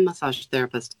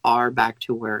are back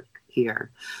to work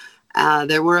here.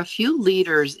 There were a few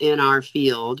leaders in our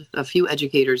field, a few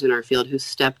educators in our field who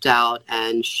stepped out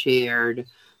and shared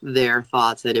their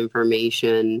thoughts and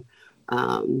information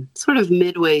sort of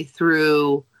midway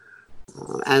through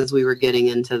as we were getting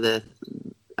into the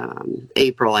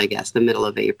April, I guess, the middle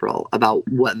of April, about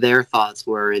what their thoughts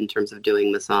were in terms of doing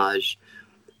massage.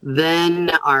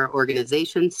 Then our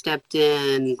organization stepped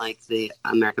in, like the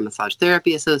American Massage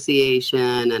Therapy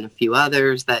Association and a few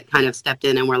others that kind of stepped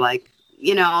in and were like,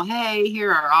 hey,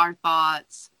 here are our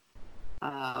thoughts.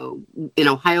 In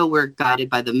Ohio, we're guided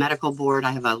by the medical board.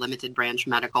 I have a limited branch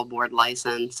medical board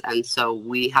license, and so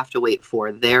we have to wait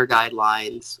for their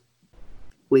guidelines.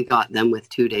 We got them with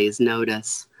 2 days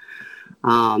notice.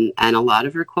 And a lot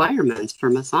of requirements for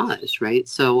massage, right?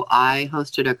 So I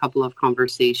hosted a couple of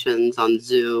conversations on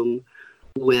Zoom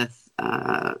with,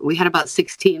 we had about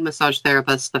 16 massage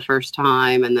therapists the first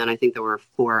time, and then I think there were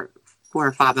four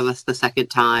or five of us the second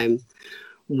time,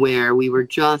 where we were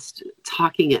just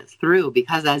talking it through,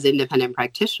 because as independent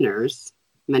practitioners,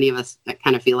 many of us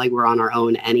kind of feel like we're on our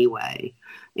own anyway,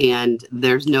 and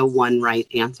there's no one right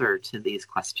answer to these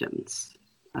questions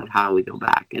of how we go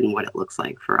back and what it looks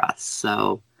like for us.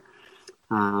 So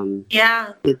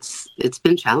it's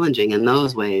been challenging in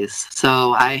those ways.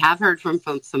 So I have heard from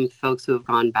some folks who have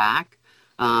gone back.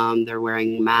 They're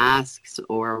wearing masks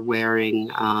or wearing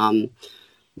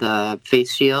the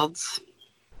face shields.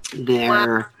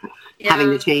 They're having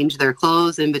to change their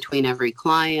clothes in between every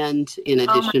client, in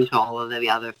addition to all of the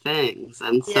other things.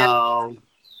 And so,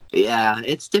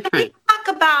 it's different.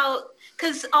 Talk about,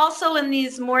 because also in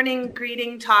these morning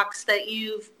greeting talks that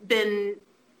you've been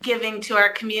giving to our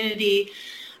community,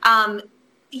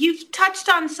 you've touched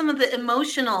on some of the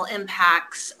emotional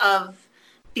impacts of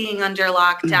being under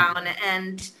lockdown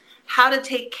and how to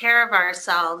take care of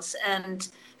ourselves and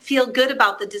feel good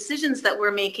about the decisions that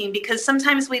we're making, because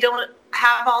sometimes we don't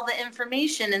have all the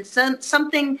information, and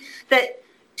something that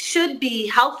should be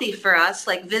healthy for us,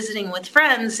 like visiting with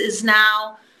friends, is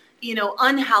now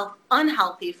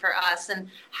unhealthy for us, and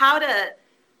how to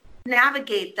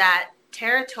navigate that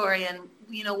territory and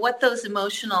what those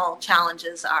emotional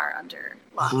challenges are under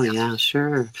lockdown. Oh, yeah,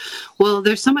 sure. Well,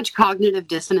 there's so much cognitive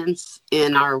dissonance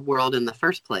in our world in the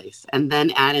first place. And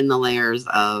then add in the layers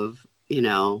of,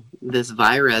 this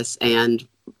virus and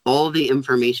all the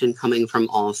information coming from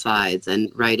all sides.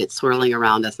 And, right, it's swirling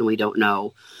around us and we don't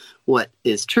know what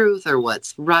is truth or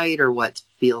what's right or what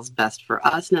feels best for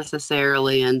us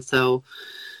necessarily. And so,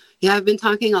 yeah, I've been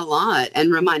talking a lot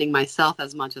and reminding myself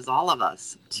as much as all of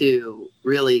us to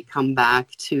really come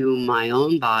back to my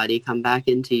own body, come back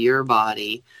into your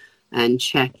body and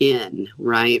check in,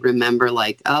 right? Remember,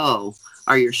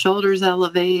 are your shoulders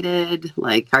elevated?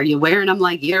 Are you wearing them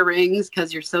like earrings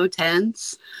because you're so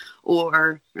tense?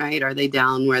 Or, right, are they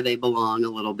down where they belong a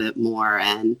little bit more?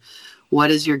 And what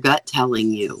is your gut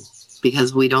telling you?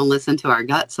 Because we don't listen to our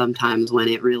gut sometimes when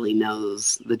it really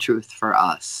knows the truth for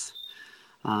us.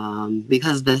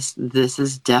 Because this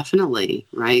is definitely,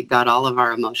 right, got all of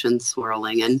our emotions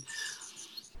swirling, and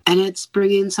it's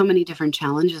bringing so many different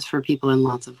challenges for people in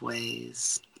lots of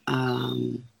ways.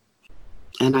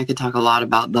 And I could talk a lot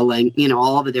about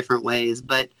all the different ways,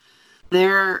 but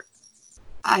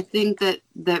I think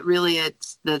that really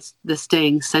it's the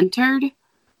staying centered,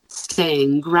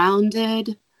 staying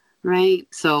grounded, right?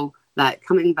 So that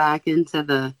coming back into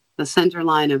the center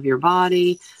line of your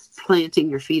body, planting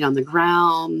your feet on the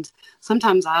ground.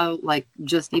 Sometimes I'll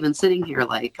just even sitting here,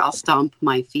 I'll stomp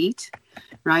my feet,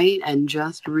 right? And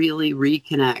just really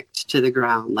reconnect to the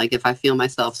ground. If I feel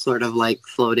myself sort of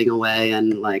floating away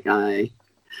and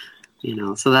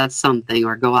so that's something.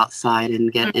 Or go outside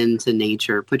and get into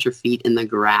nature, put your feet in the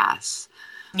grass.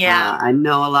 Yeah. I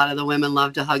know a lot of the women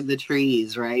love to hug the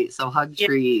trees, right? So hug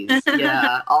trees.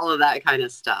 Yeah. All of that kind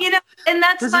of stuff. And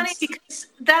that's funny because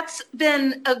that's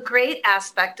been a great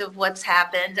aspect of what's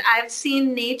happened. I've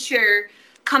seen nature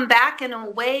come back in a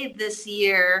way this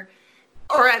year,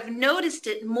 or I've noticed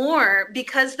it more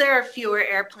because there are fewer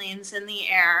airplanes in the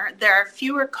air. There are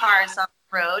fewer cars on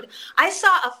the road. I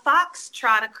saw a fox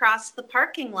trot across the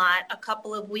parking lot a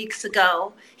couple of weeks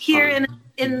ago here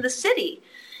in the city.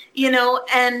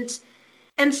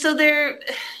 And so there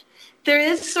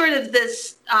is sort of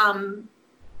this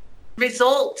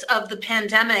result of the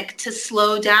pandemic to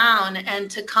slow down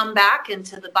and to come back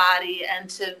into the body and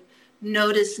to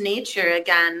notice nature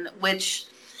again, which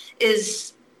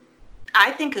is,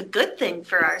 I think, a good thing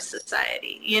for our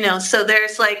society. So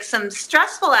there's some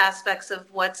stressful aspects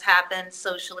of what's happened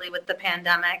socially with the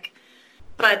pandemic.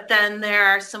 But then there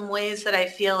are some ways that I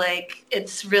feel like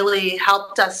it's really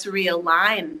helped us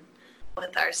realign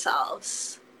with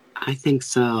ourselves. I think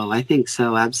so,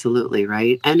 absolutely,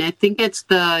 right? And I think it's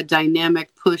the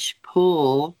dynamic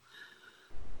push-pull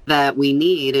that we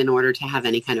need in order to have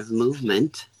any kind of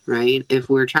movement, right? If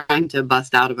we're trying to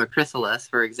bust out of a chrysalis,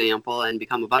 for example, and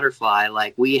become a butterfly,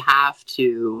 we have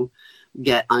to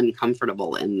get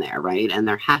uncomfortable in there, right? And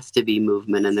there has to be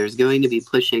movement, and there's going to be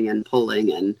pushing and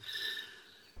pulling, and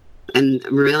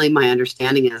really my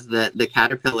understanding is that the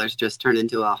caterpillars just turn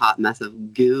into a hot mess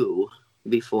of goo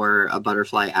before a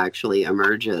butterfly actually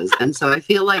emerges. And so I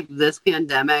feel like this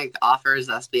pandemic offers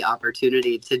us the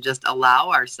opportunity to just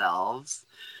allow ourselves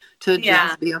to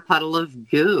just be a puddle of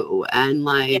goo and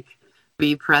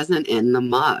be present in the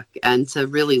muck and to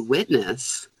really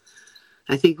witness.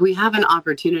 I think we have an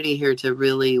opportunity here to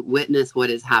really witness what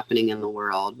is happening in the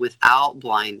world without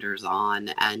blinders on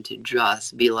and to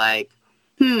just be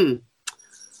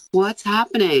what's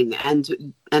happening? And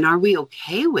are we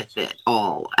okay with it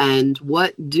all? And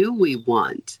what do we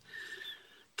want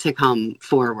to come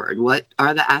forward? What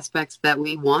are the aspects that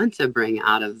we want to bring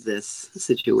out of this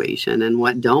situation? And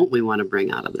what don't we want to bring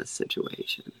out of this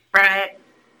situation? Right.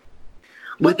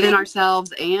 Within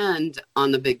ourselves and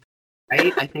on the big,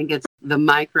 right? I think it's the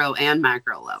micro and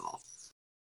macro level.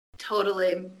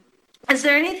 Totally. Is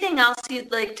there anything else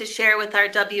you'd like to share with our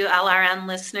WLRN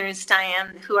listeners,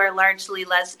 Diane, who are largely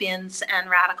lesbians and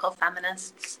radical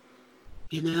feminists?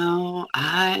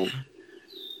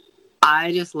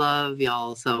 I just love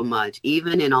y'all so much.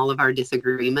 Even in all of our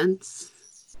disagreements,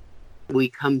 we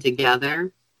come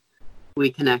together,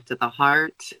 we connect at the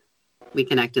heart, we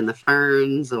connect in the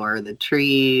ferns or the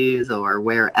trees or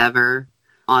wherever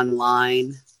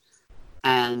online.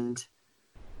 And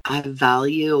I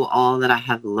value all that I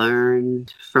have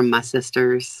learned from my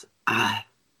sisters.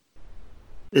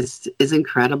 It's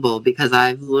incredible because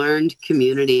I've learned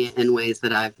community in ways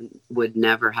that I would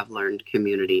never have learned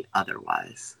community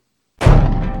otherwise.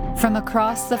 From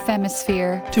across the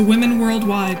femisphere to women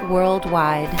worldwide.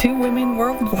 Worldwide. To women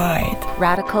worldwide.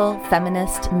 Radical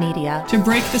feminist media. To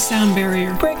break the sound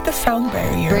barrier. Break the sound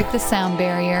barrier. Break the sound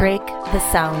barrier. Break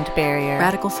the sound barrier.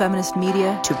 Radical feminist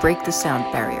media to break the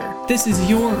sound barrier. This is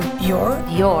your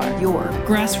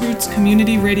grassroots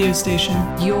community radio station.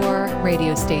 Your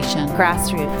radio station.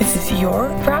 Grassroots. This is your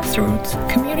grassroots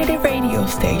community radio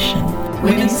station.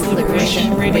 Women's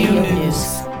Liberation Radio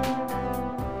News.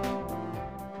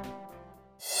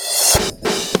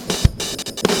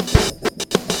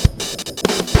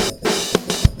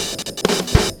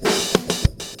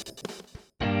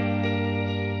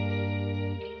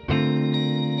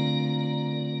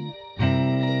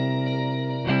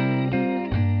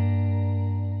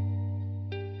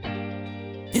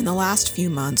 In the last few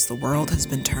months, the world has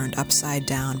been turned upside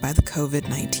down by the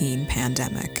COVID-19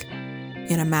 pandemic.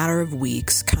 In a matter of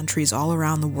weeks, countries all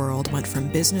around the world went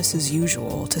from business as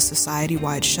usual to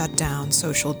society-wide shutdown,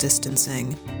 social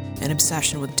distancing, an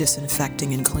obsession with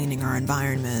disinfecting and cleaning our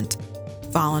environment,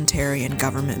 voluntary and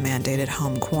government-mandated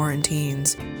home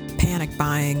quarantines, panic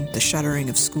buying, the shuttering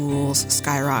of schools,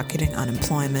 skyrocketing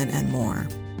unemployment, and more.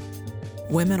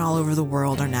 Women all over the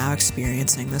world are now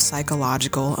experiencing the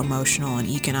psychological, emotional, and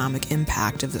economic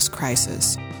impact of this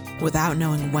crisis, without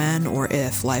knowing when or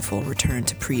if life will return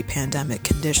to pre-pandemic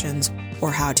conditions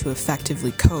or how to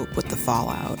effectively cope with the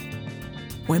fallout.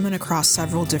 Women across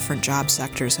several different job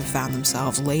sectors have found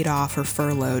themselves laid off or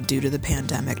furloughed due to the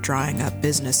pandemic drying up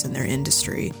business in their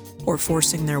industry or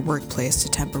forcing their workplace to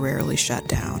temporarily shut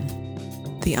down.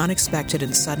 The unexpected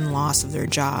and sudden loss of their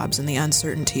jobs and the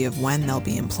uncertainty of when they'll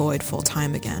be employed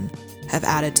full-time again have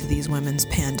added to these women's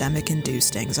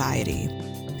pandemic-induced anxiety,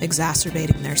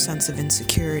 exacerbating their sense of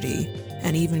insecurity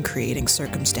and even creating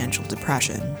circumstantial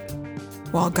depression.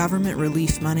 While government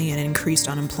relief money and increased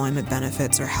unemployment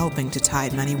benefits are helping to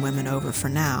tide many women over for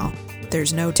now,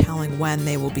 there's no telling when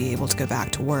they will be able to go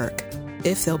back to work,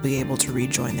 if they'll be able to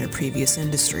rejoin their previous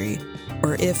industry,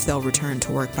 or if they'll return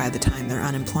to work by the time their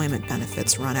unemployment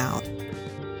benefits run out.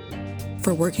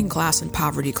 For working class and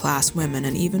poverty class women,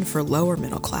 and even for lower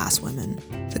middle class women,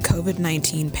 the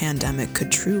COVID-19 pandemic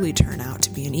could truly turn out to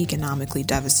be an economically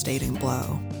devastating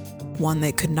blow, one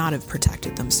they could not have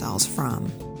protected themselves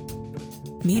from.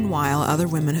 Meanwhile, other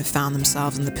women have found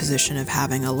themselves in the position of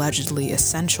having allegedly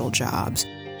essential jobs,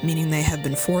 meaning they have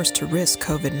been forced to risk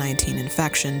COVID-19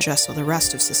 infection just so the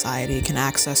rest of society can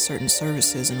access certain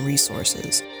services and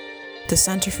resources. The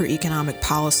Center for Economic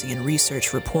Policy and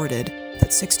Research reported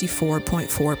that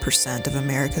 64.4% of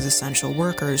America's essential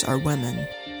workers are women,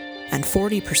 and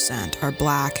 40% are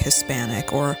Black,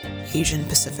 Hispanic, or Asian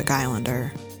Pacific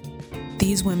Islander.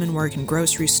 These women work in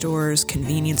grocery stores,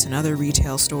 convenience and other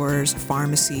retail stores,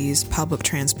 pharmacies, public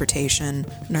transportation,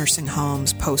 nursing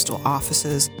homes, postal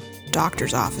offices,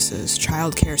 doctors' offices,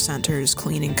 child care centers,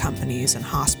 cleaning companies, and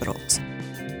hospitals.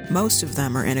 Most of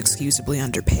them are inexcusably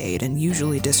underpaid and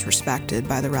usually disrespected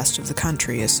by the rest of the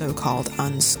country as so-called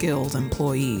unskilled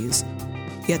employees.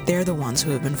 Yet they're the ones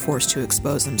who have been forced to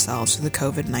expose themselves to the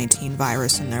COVID-19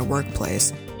 virus in their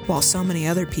workplace, while so many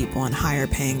other people in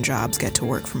higher-paying jobs get to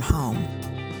work from home.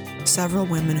 Several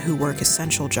women who work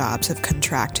essential jobs have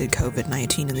contracted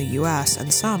COVID-19 in the U.S.,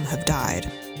 and some have died,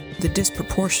 the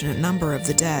disproportionate number of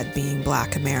the dead being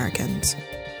Black Americans.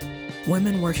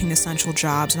 Women working essential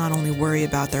jobs not only worry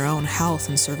about their own health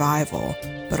and survival,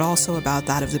 but also about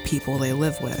that of the people they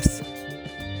live with.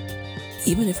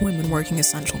 Even if women working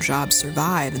essential jobs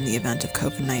survive in the event of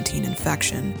COVID-19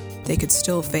 infection, they could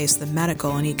still face the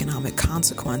medical and economic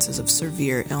consequences of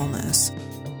severe illness,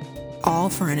 all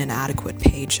for an inadequate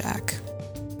paycheck.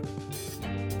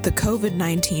 The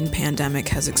COVID-19 pandemic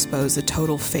has exposed the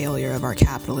total failure of our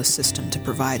capitalist system to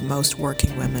provide most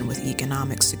working women with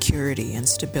economic security and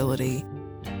stability.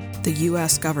 The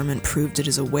U.S. government proved it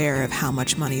is aware of how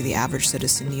much money the average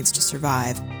citizen needs to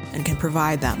survive and can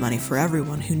provide that money for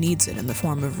everyone who needs it in the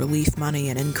form of relief money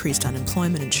and increased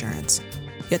unemployment insurance.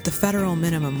 Yet the federal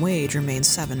minimum wage remains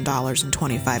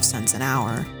 $7.25 an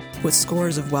hour, with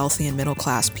scores of wealthy and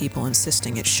middle-class people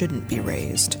insisting it shouldn't be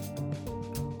raised.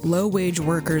 Low-wage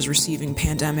workers receiving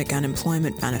pandemic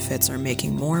unemployment benefits are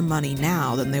making more money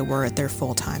now than they were at their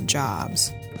full-time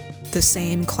jobs. The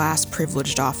same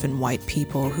class-privileged, often white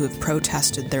people who have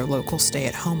protested their local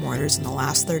stay-at-home orders in the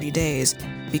last 30 days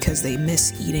because they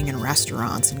miss eating in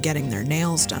restaurants and getting their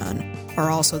nails done are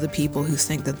also the people who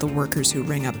think that the workers who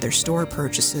ring up their store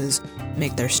purchases,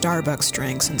 make their Starbucks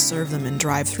drinks, and serve them in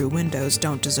drive-through windows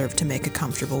don't deserve to make a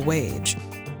comfortable wage,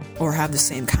 or have the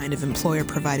same kind of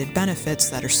employer-provided benefits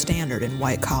that are standard in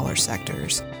white-collar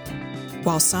sectors.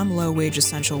 While some low-wage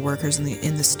essential workers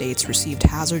in the states received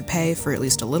hazard pay for at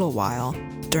least a little while,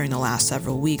 during the last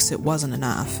several weeks it wasn't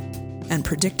enough. And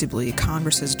predictably,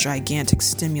 Congress's gigantic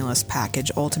stimulus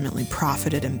package ultimately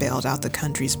profited and bailed out the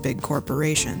country's big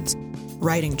corporations,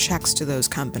 writing checks to those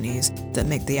companies that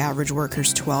make the average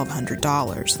worker's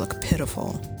 $1,200 look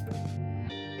pitiful.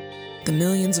 The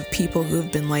millions of people who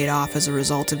have been laid off as a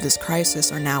result of this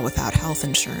crisis are now without health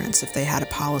insurance if they had a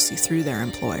policy through their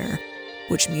employer,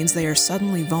 which means they are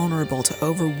suddenly vulnerable to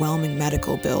overwhelming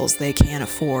medical bills they can't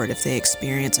afford if they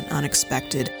experience an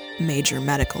unexpected major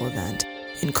medical event,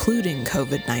 including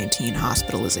COVID-19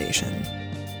 hospitalization.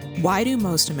 Why do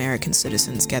most American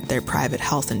citizens get their private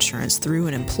health insurance through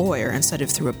an employer instead of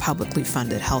through a publicly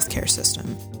funded healthcare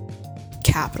system?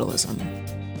 Capitalism.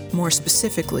 More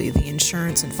specifically, the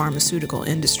insurance and pharmaceutical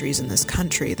industries in this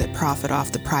country that profit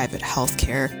off the private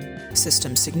healthcare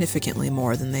system significantly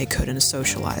more than they could in a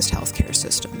socialized healthcare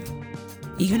system.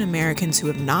 Even Americans who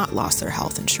have not lost their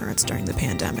health insurance during the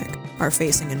pandemic are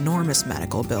facing enormous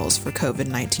medical bills for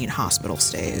COVID-19 hospital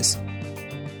stays.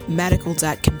 Medical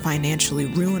debt can financially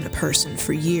ruin a person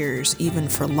for years, even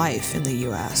for life in the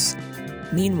U.S.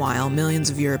 Meanwhile, millions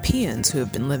of Europeans who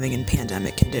have been living in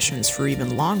pandemic conditions for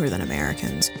even longer than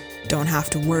Americans don't have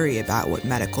to worry about what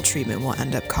medical treatment will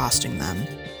end up costing them,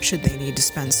 should they need to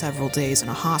spend several days in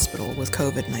a hospital with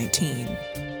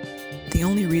COVID-19. The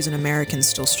only reason Americans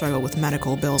still struggle with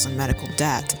medical bills and medical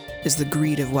debt is the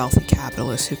greed of wealthy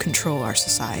capitalists who control our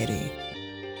society.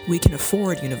 We can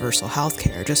afford universal health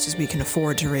care just as we can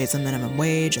afford to raise the minimum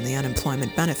wage and the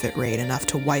unemployment benefit rate enough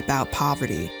to wipe out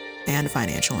poverty and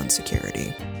financial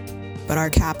insecurity. But our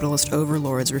capitalist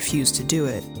overlords refuse to do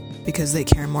it because they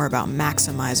care more about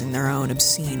maximizing their own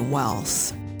obscene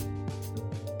wealth.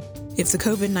 If the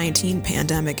COVID-19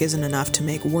 pandemic isn't enough to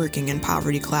make working and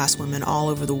poverty-class women all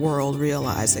over the world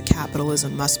realize that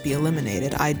capitalism must be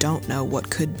eliminated, I don't know what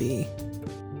could be.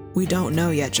 We don't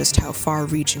know yet just how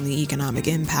far-reaching the economic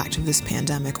impact of this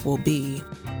pandemic will be.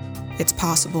 It's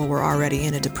possible we're already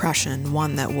in a depression,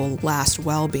 one that will last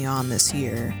well beyond this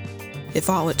year. If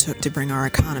all it took to bring our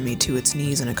economy to its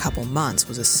knees in a couple months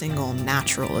was a single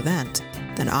natural event,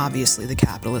 then obviously the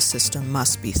capitalist system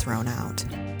must be thrown out.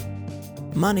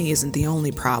 Money isn't the only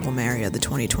problem area the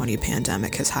 2020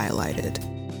 pandemic has highlighted.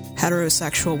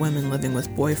 Heterosexual women living with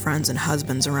boyfriends and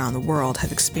husbands around the world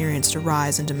have experienced a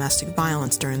rise in domestic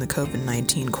violence during the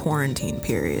COVID-19 quarantine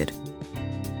period.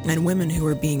 And women who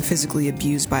were being physically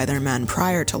abused by their men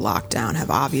prior to lockdown have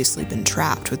obviously been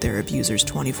trapped with their abusers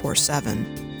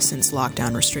 24/7 since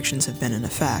lockdown restrictions have been in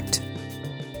effect.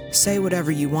 Say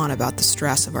whatever you want about the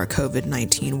stress of our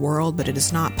COVID-19 world, but it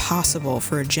is not possible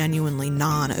for a genuinely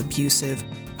non-abusive,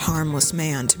 harmless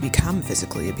man to become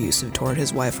physically abusive toward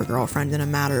his wife or girlfriend in a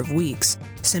matter of weeks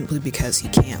simply because he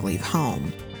can't leave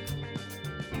home.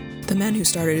 The men who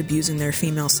started abusing their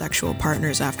female sexual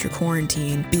partners after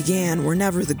quarantine were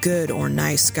never the good or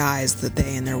nice guys that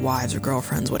they and their wives or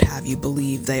girlfriends would have you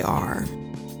believe they are.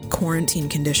 Quarantine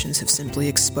conditions have simply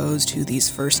exposed who these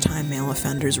first-time male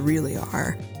offenders really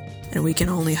are, and we can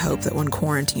only hope that when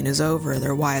quarantine is over,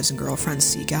 their wives and girlfriends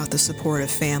seek out the support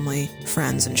of family,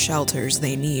 friends, and shelters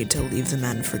they need to leave the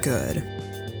men for good.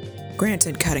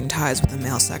 Granted, cutting ties with a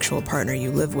male sexual partner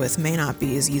you live with may not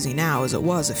be as easy now as it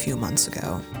was a few months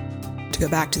ago. To go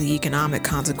back to the economic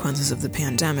consequences of the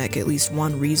pandemic, at least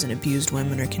one reason abused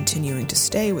women are continuing to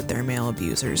stay with their male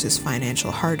abusers is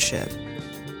financial hardship.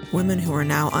 Women who are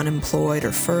now unemployed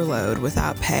or furloughed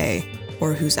without pay,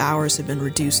 or whose hours have been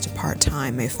reduced to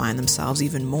part-time, may find themselves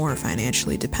even more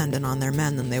financially dependent on their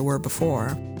men than they were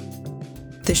before.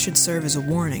 This should serve as a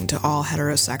warning to all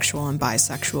heterosexual and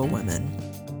bisexual women.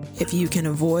 If you can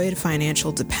avoid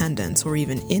financial dependence or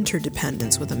even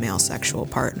interdependence with a male sexual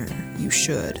partner, you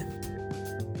should.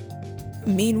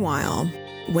 Meanwhile,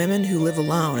 women who live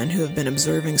alone and who have been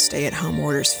observing stay-at-home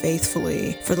orders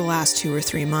faithfully for the last 2 or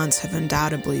 3 months have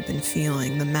undoubtedly been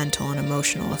feeling the mental and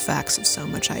emotional effects of so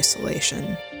much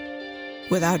isolation.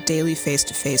 Without daily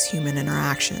face-to-face human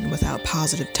interaction, without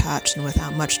positive touch, and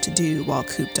without much to do while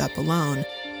cooped up alone,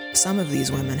 some of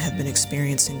these women have been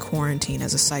experiencing quarantine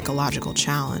as a psychological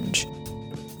challenge.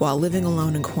 While living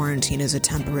alone in quarantine is a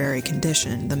temporary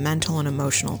condition, the mental and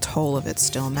emotional toll of it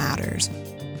still matters.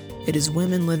 It is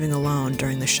women living alone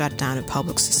during the shutdown of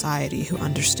public society who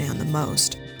understand the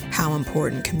most how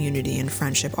important community and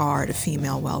friendship are to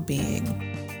female well-being.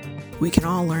 We can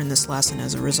all learn this lesson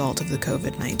as a result of the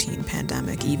COVID-19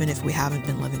 pandemic, even if we haven't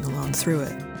been living alone through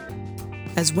it.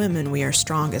 As women, we are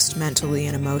strongest mentally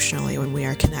and emotionally when we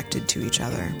are connected to each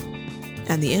other.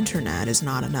 And the internet is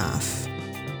not enough.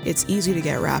 It's easy to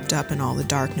get wrapped up in all the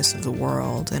darkness of the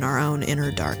world and our own inner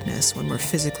darkness when we're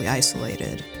physically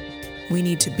isolated. We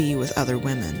need to be with other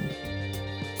women,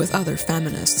 with other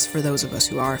feminists for those of us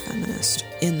who are feminist,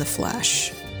 in the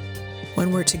flesh.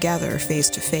 When we're together,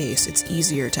 face to face, it's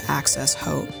easier to access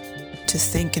hope, to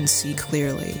think and see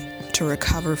clearly, to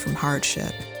recover from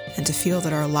hardship, and to feel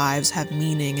that our lives have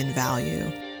meaning and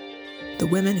value. The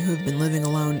women who have been living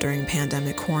alone during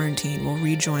pandemic quarantine will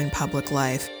rejoin public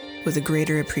life with a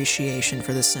greater appreciation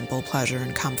for the simple pleasure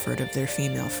and comfort of their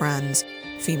female friends,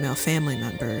 female family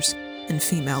members, and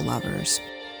female lovers.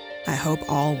 I hope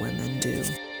all women do.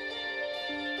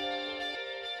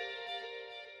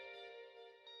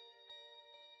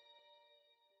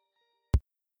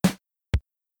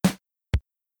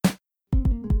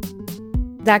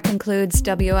 That concludes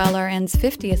WLRN's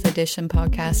 50th edition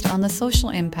podcast on the social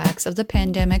impacts of the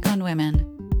pandemic on women.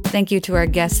 Thank you to our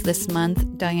guests this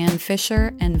month, Diane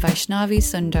Fisher and Vaishnavi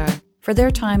Sundar, for their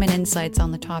time and insights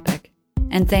on the topic.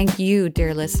 And thank you,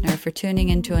 dear listener, for tuning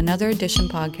into another edition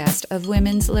podcast of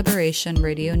Women's Liberation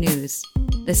Radio News.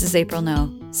 This is April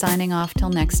No, signing off till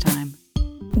next time.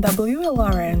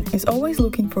 WLRN is always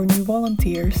looking for new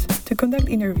volunteers to conduct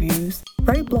interviews,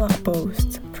 write blog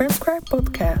posts, transcribe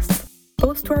podcasts,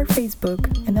 post to our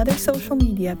Facebook and other social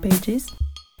media pages,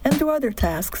 and do other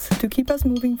tasks to keep us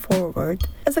moving forward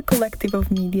as a collective of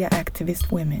media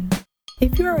activist women.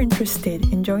 If you are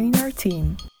interested in joining our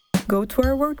team, go to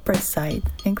our WordPress site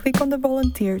and click on the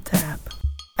Volunteer tab.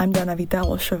 I'm Dana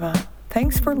Vitaloshova.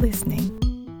 Thanks for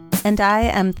listening. And I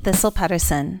am Thistle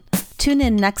Patterson. Tune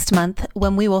in next month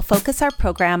when we will focus our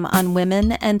program on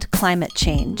women and climate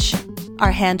change.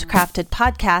 Our handcrafted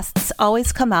podcasts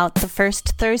always come out the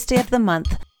first Thursday of the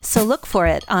month, so look for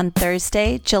it on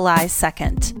Thursday, July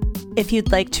 2nd. If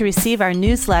you'd like to receive our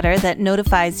newsletter that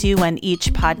notifies you when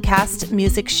each podcast,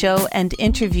 music show, and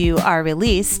interview are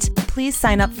released, please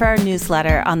sign up for our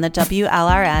newsletter on the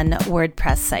WLRN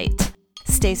WordPress site.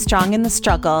 Stay strong in the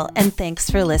struggle, and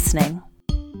thanks for listening.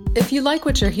 If you like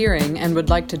what you're hearing and would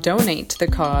like to donate to the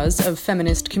cause of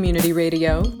feminist community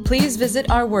radio, please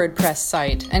visit our WordPress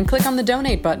site and click on the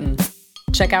donate button.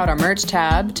 Check out our merch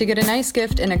tab to get a nice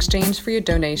gift in exchange for your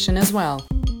donation as well.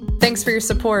 Thanks for your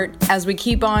support as we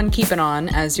keep on keeping on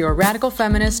as your radical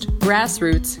feminist,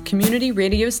 grassroots community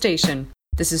radio station.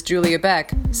 This is Julia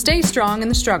Beck. Stay strong in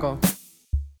the struggle.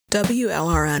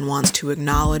 WLRN wants to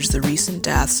acknowledge the recent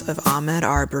deaths of Ahmaud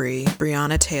Arbery,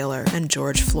 Breonna Taylor, and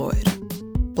George Floyd.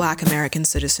 Black American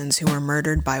citizens who were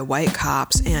murdered by white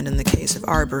cops and, in the case of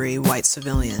Arbery, white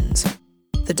civilians.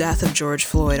 The death of George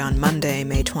Floyd on Monday,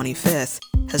 May 25th,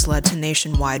 has led to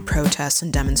nationwide protests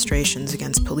and demonstrations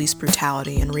against police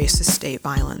brutality and racist state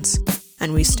violence,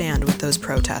 and we stand with those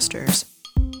protesters.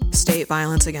 State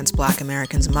violence against Black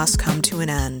Americans must come to an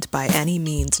end by any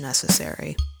means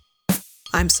necessary.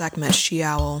 I'm Sekhmet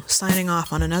She-Owl, signing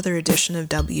off on another edition of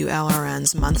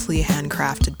WLRN's monthly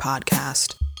handcrafted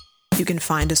podcast. You can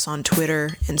find us on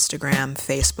Twitter, Instagram,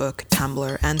 Facebook,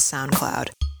 Tumblr, and SoundCloud,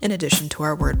 in addition to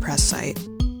our WordPress site.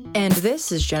 And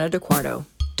this is Jenna DeQuarto,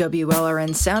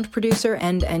 WLRN sound producer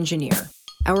and engineer.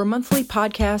 Our monthly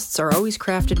podcasts are always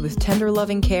crafted with tender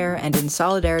loving care and in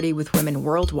solidarity with women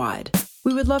worldwide.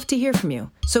 We would love to hear from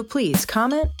you, so please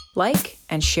comment, like,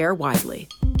 and share widely.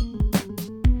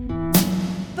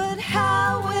 But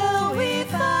how will we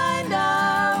find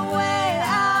our way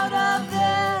out of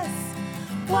this?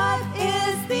 What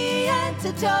is the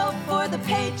antidote for the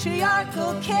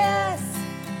patriarchal kiss?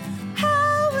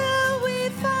 How will we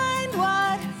find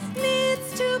what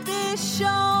needs to be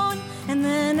shown? And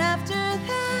then after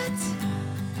that,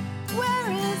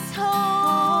 where is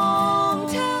home?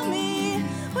 Tell me,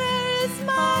 where is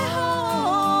my home?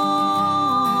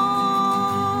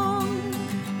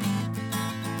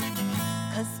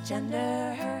 'Cause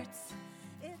gender hurts.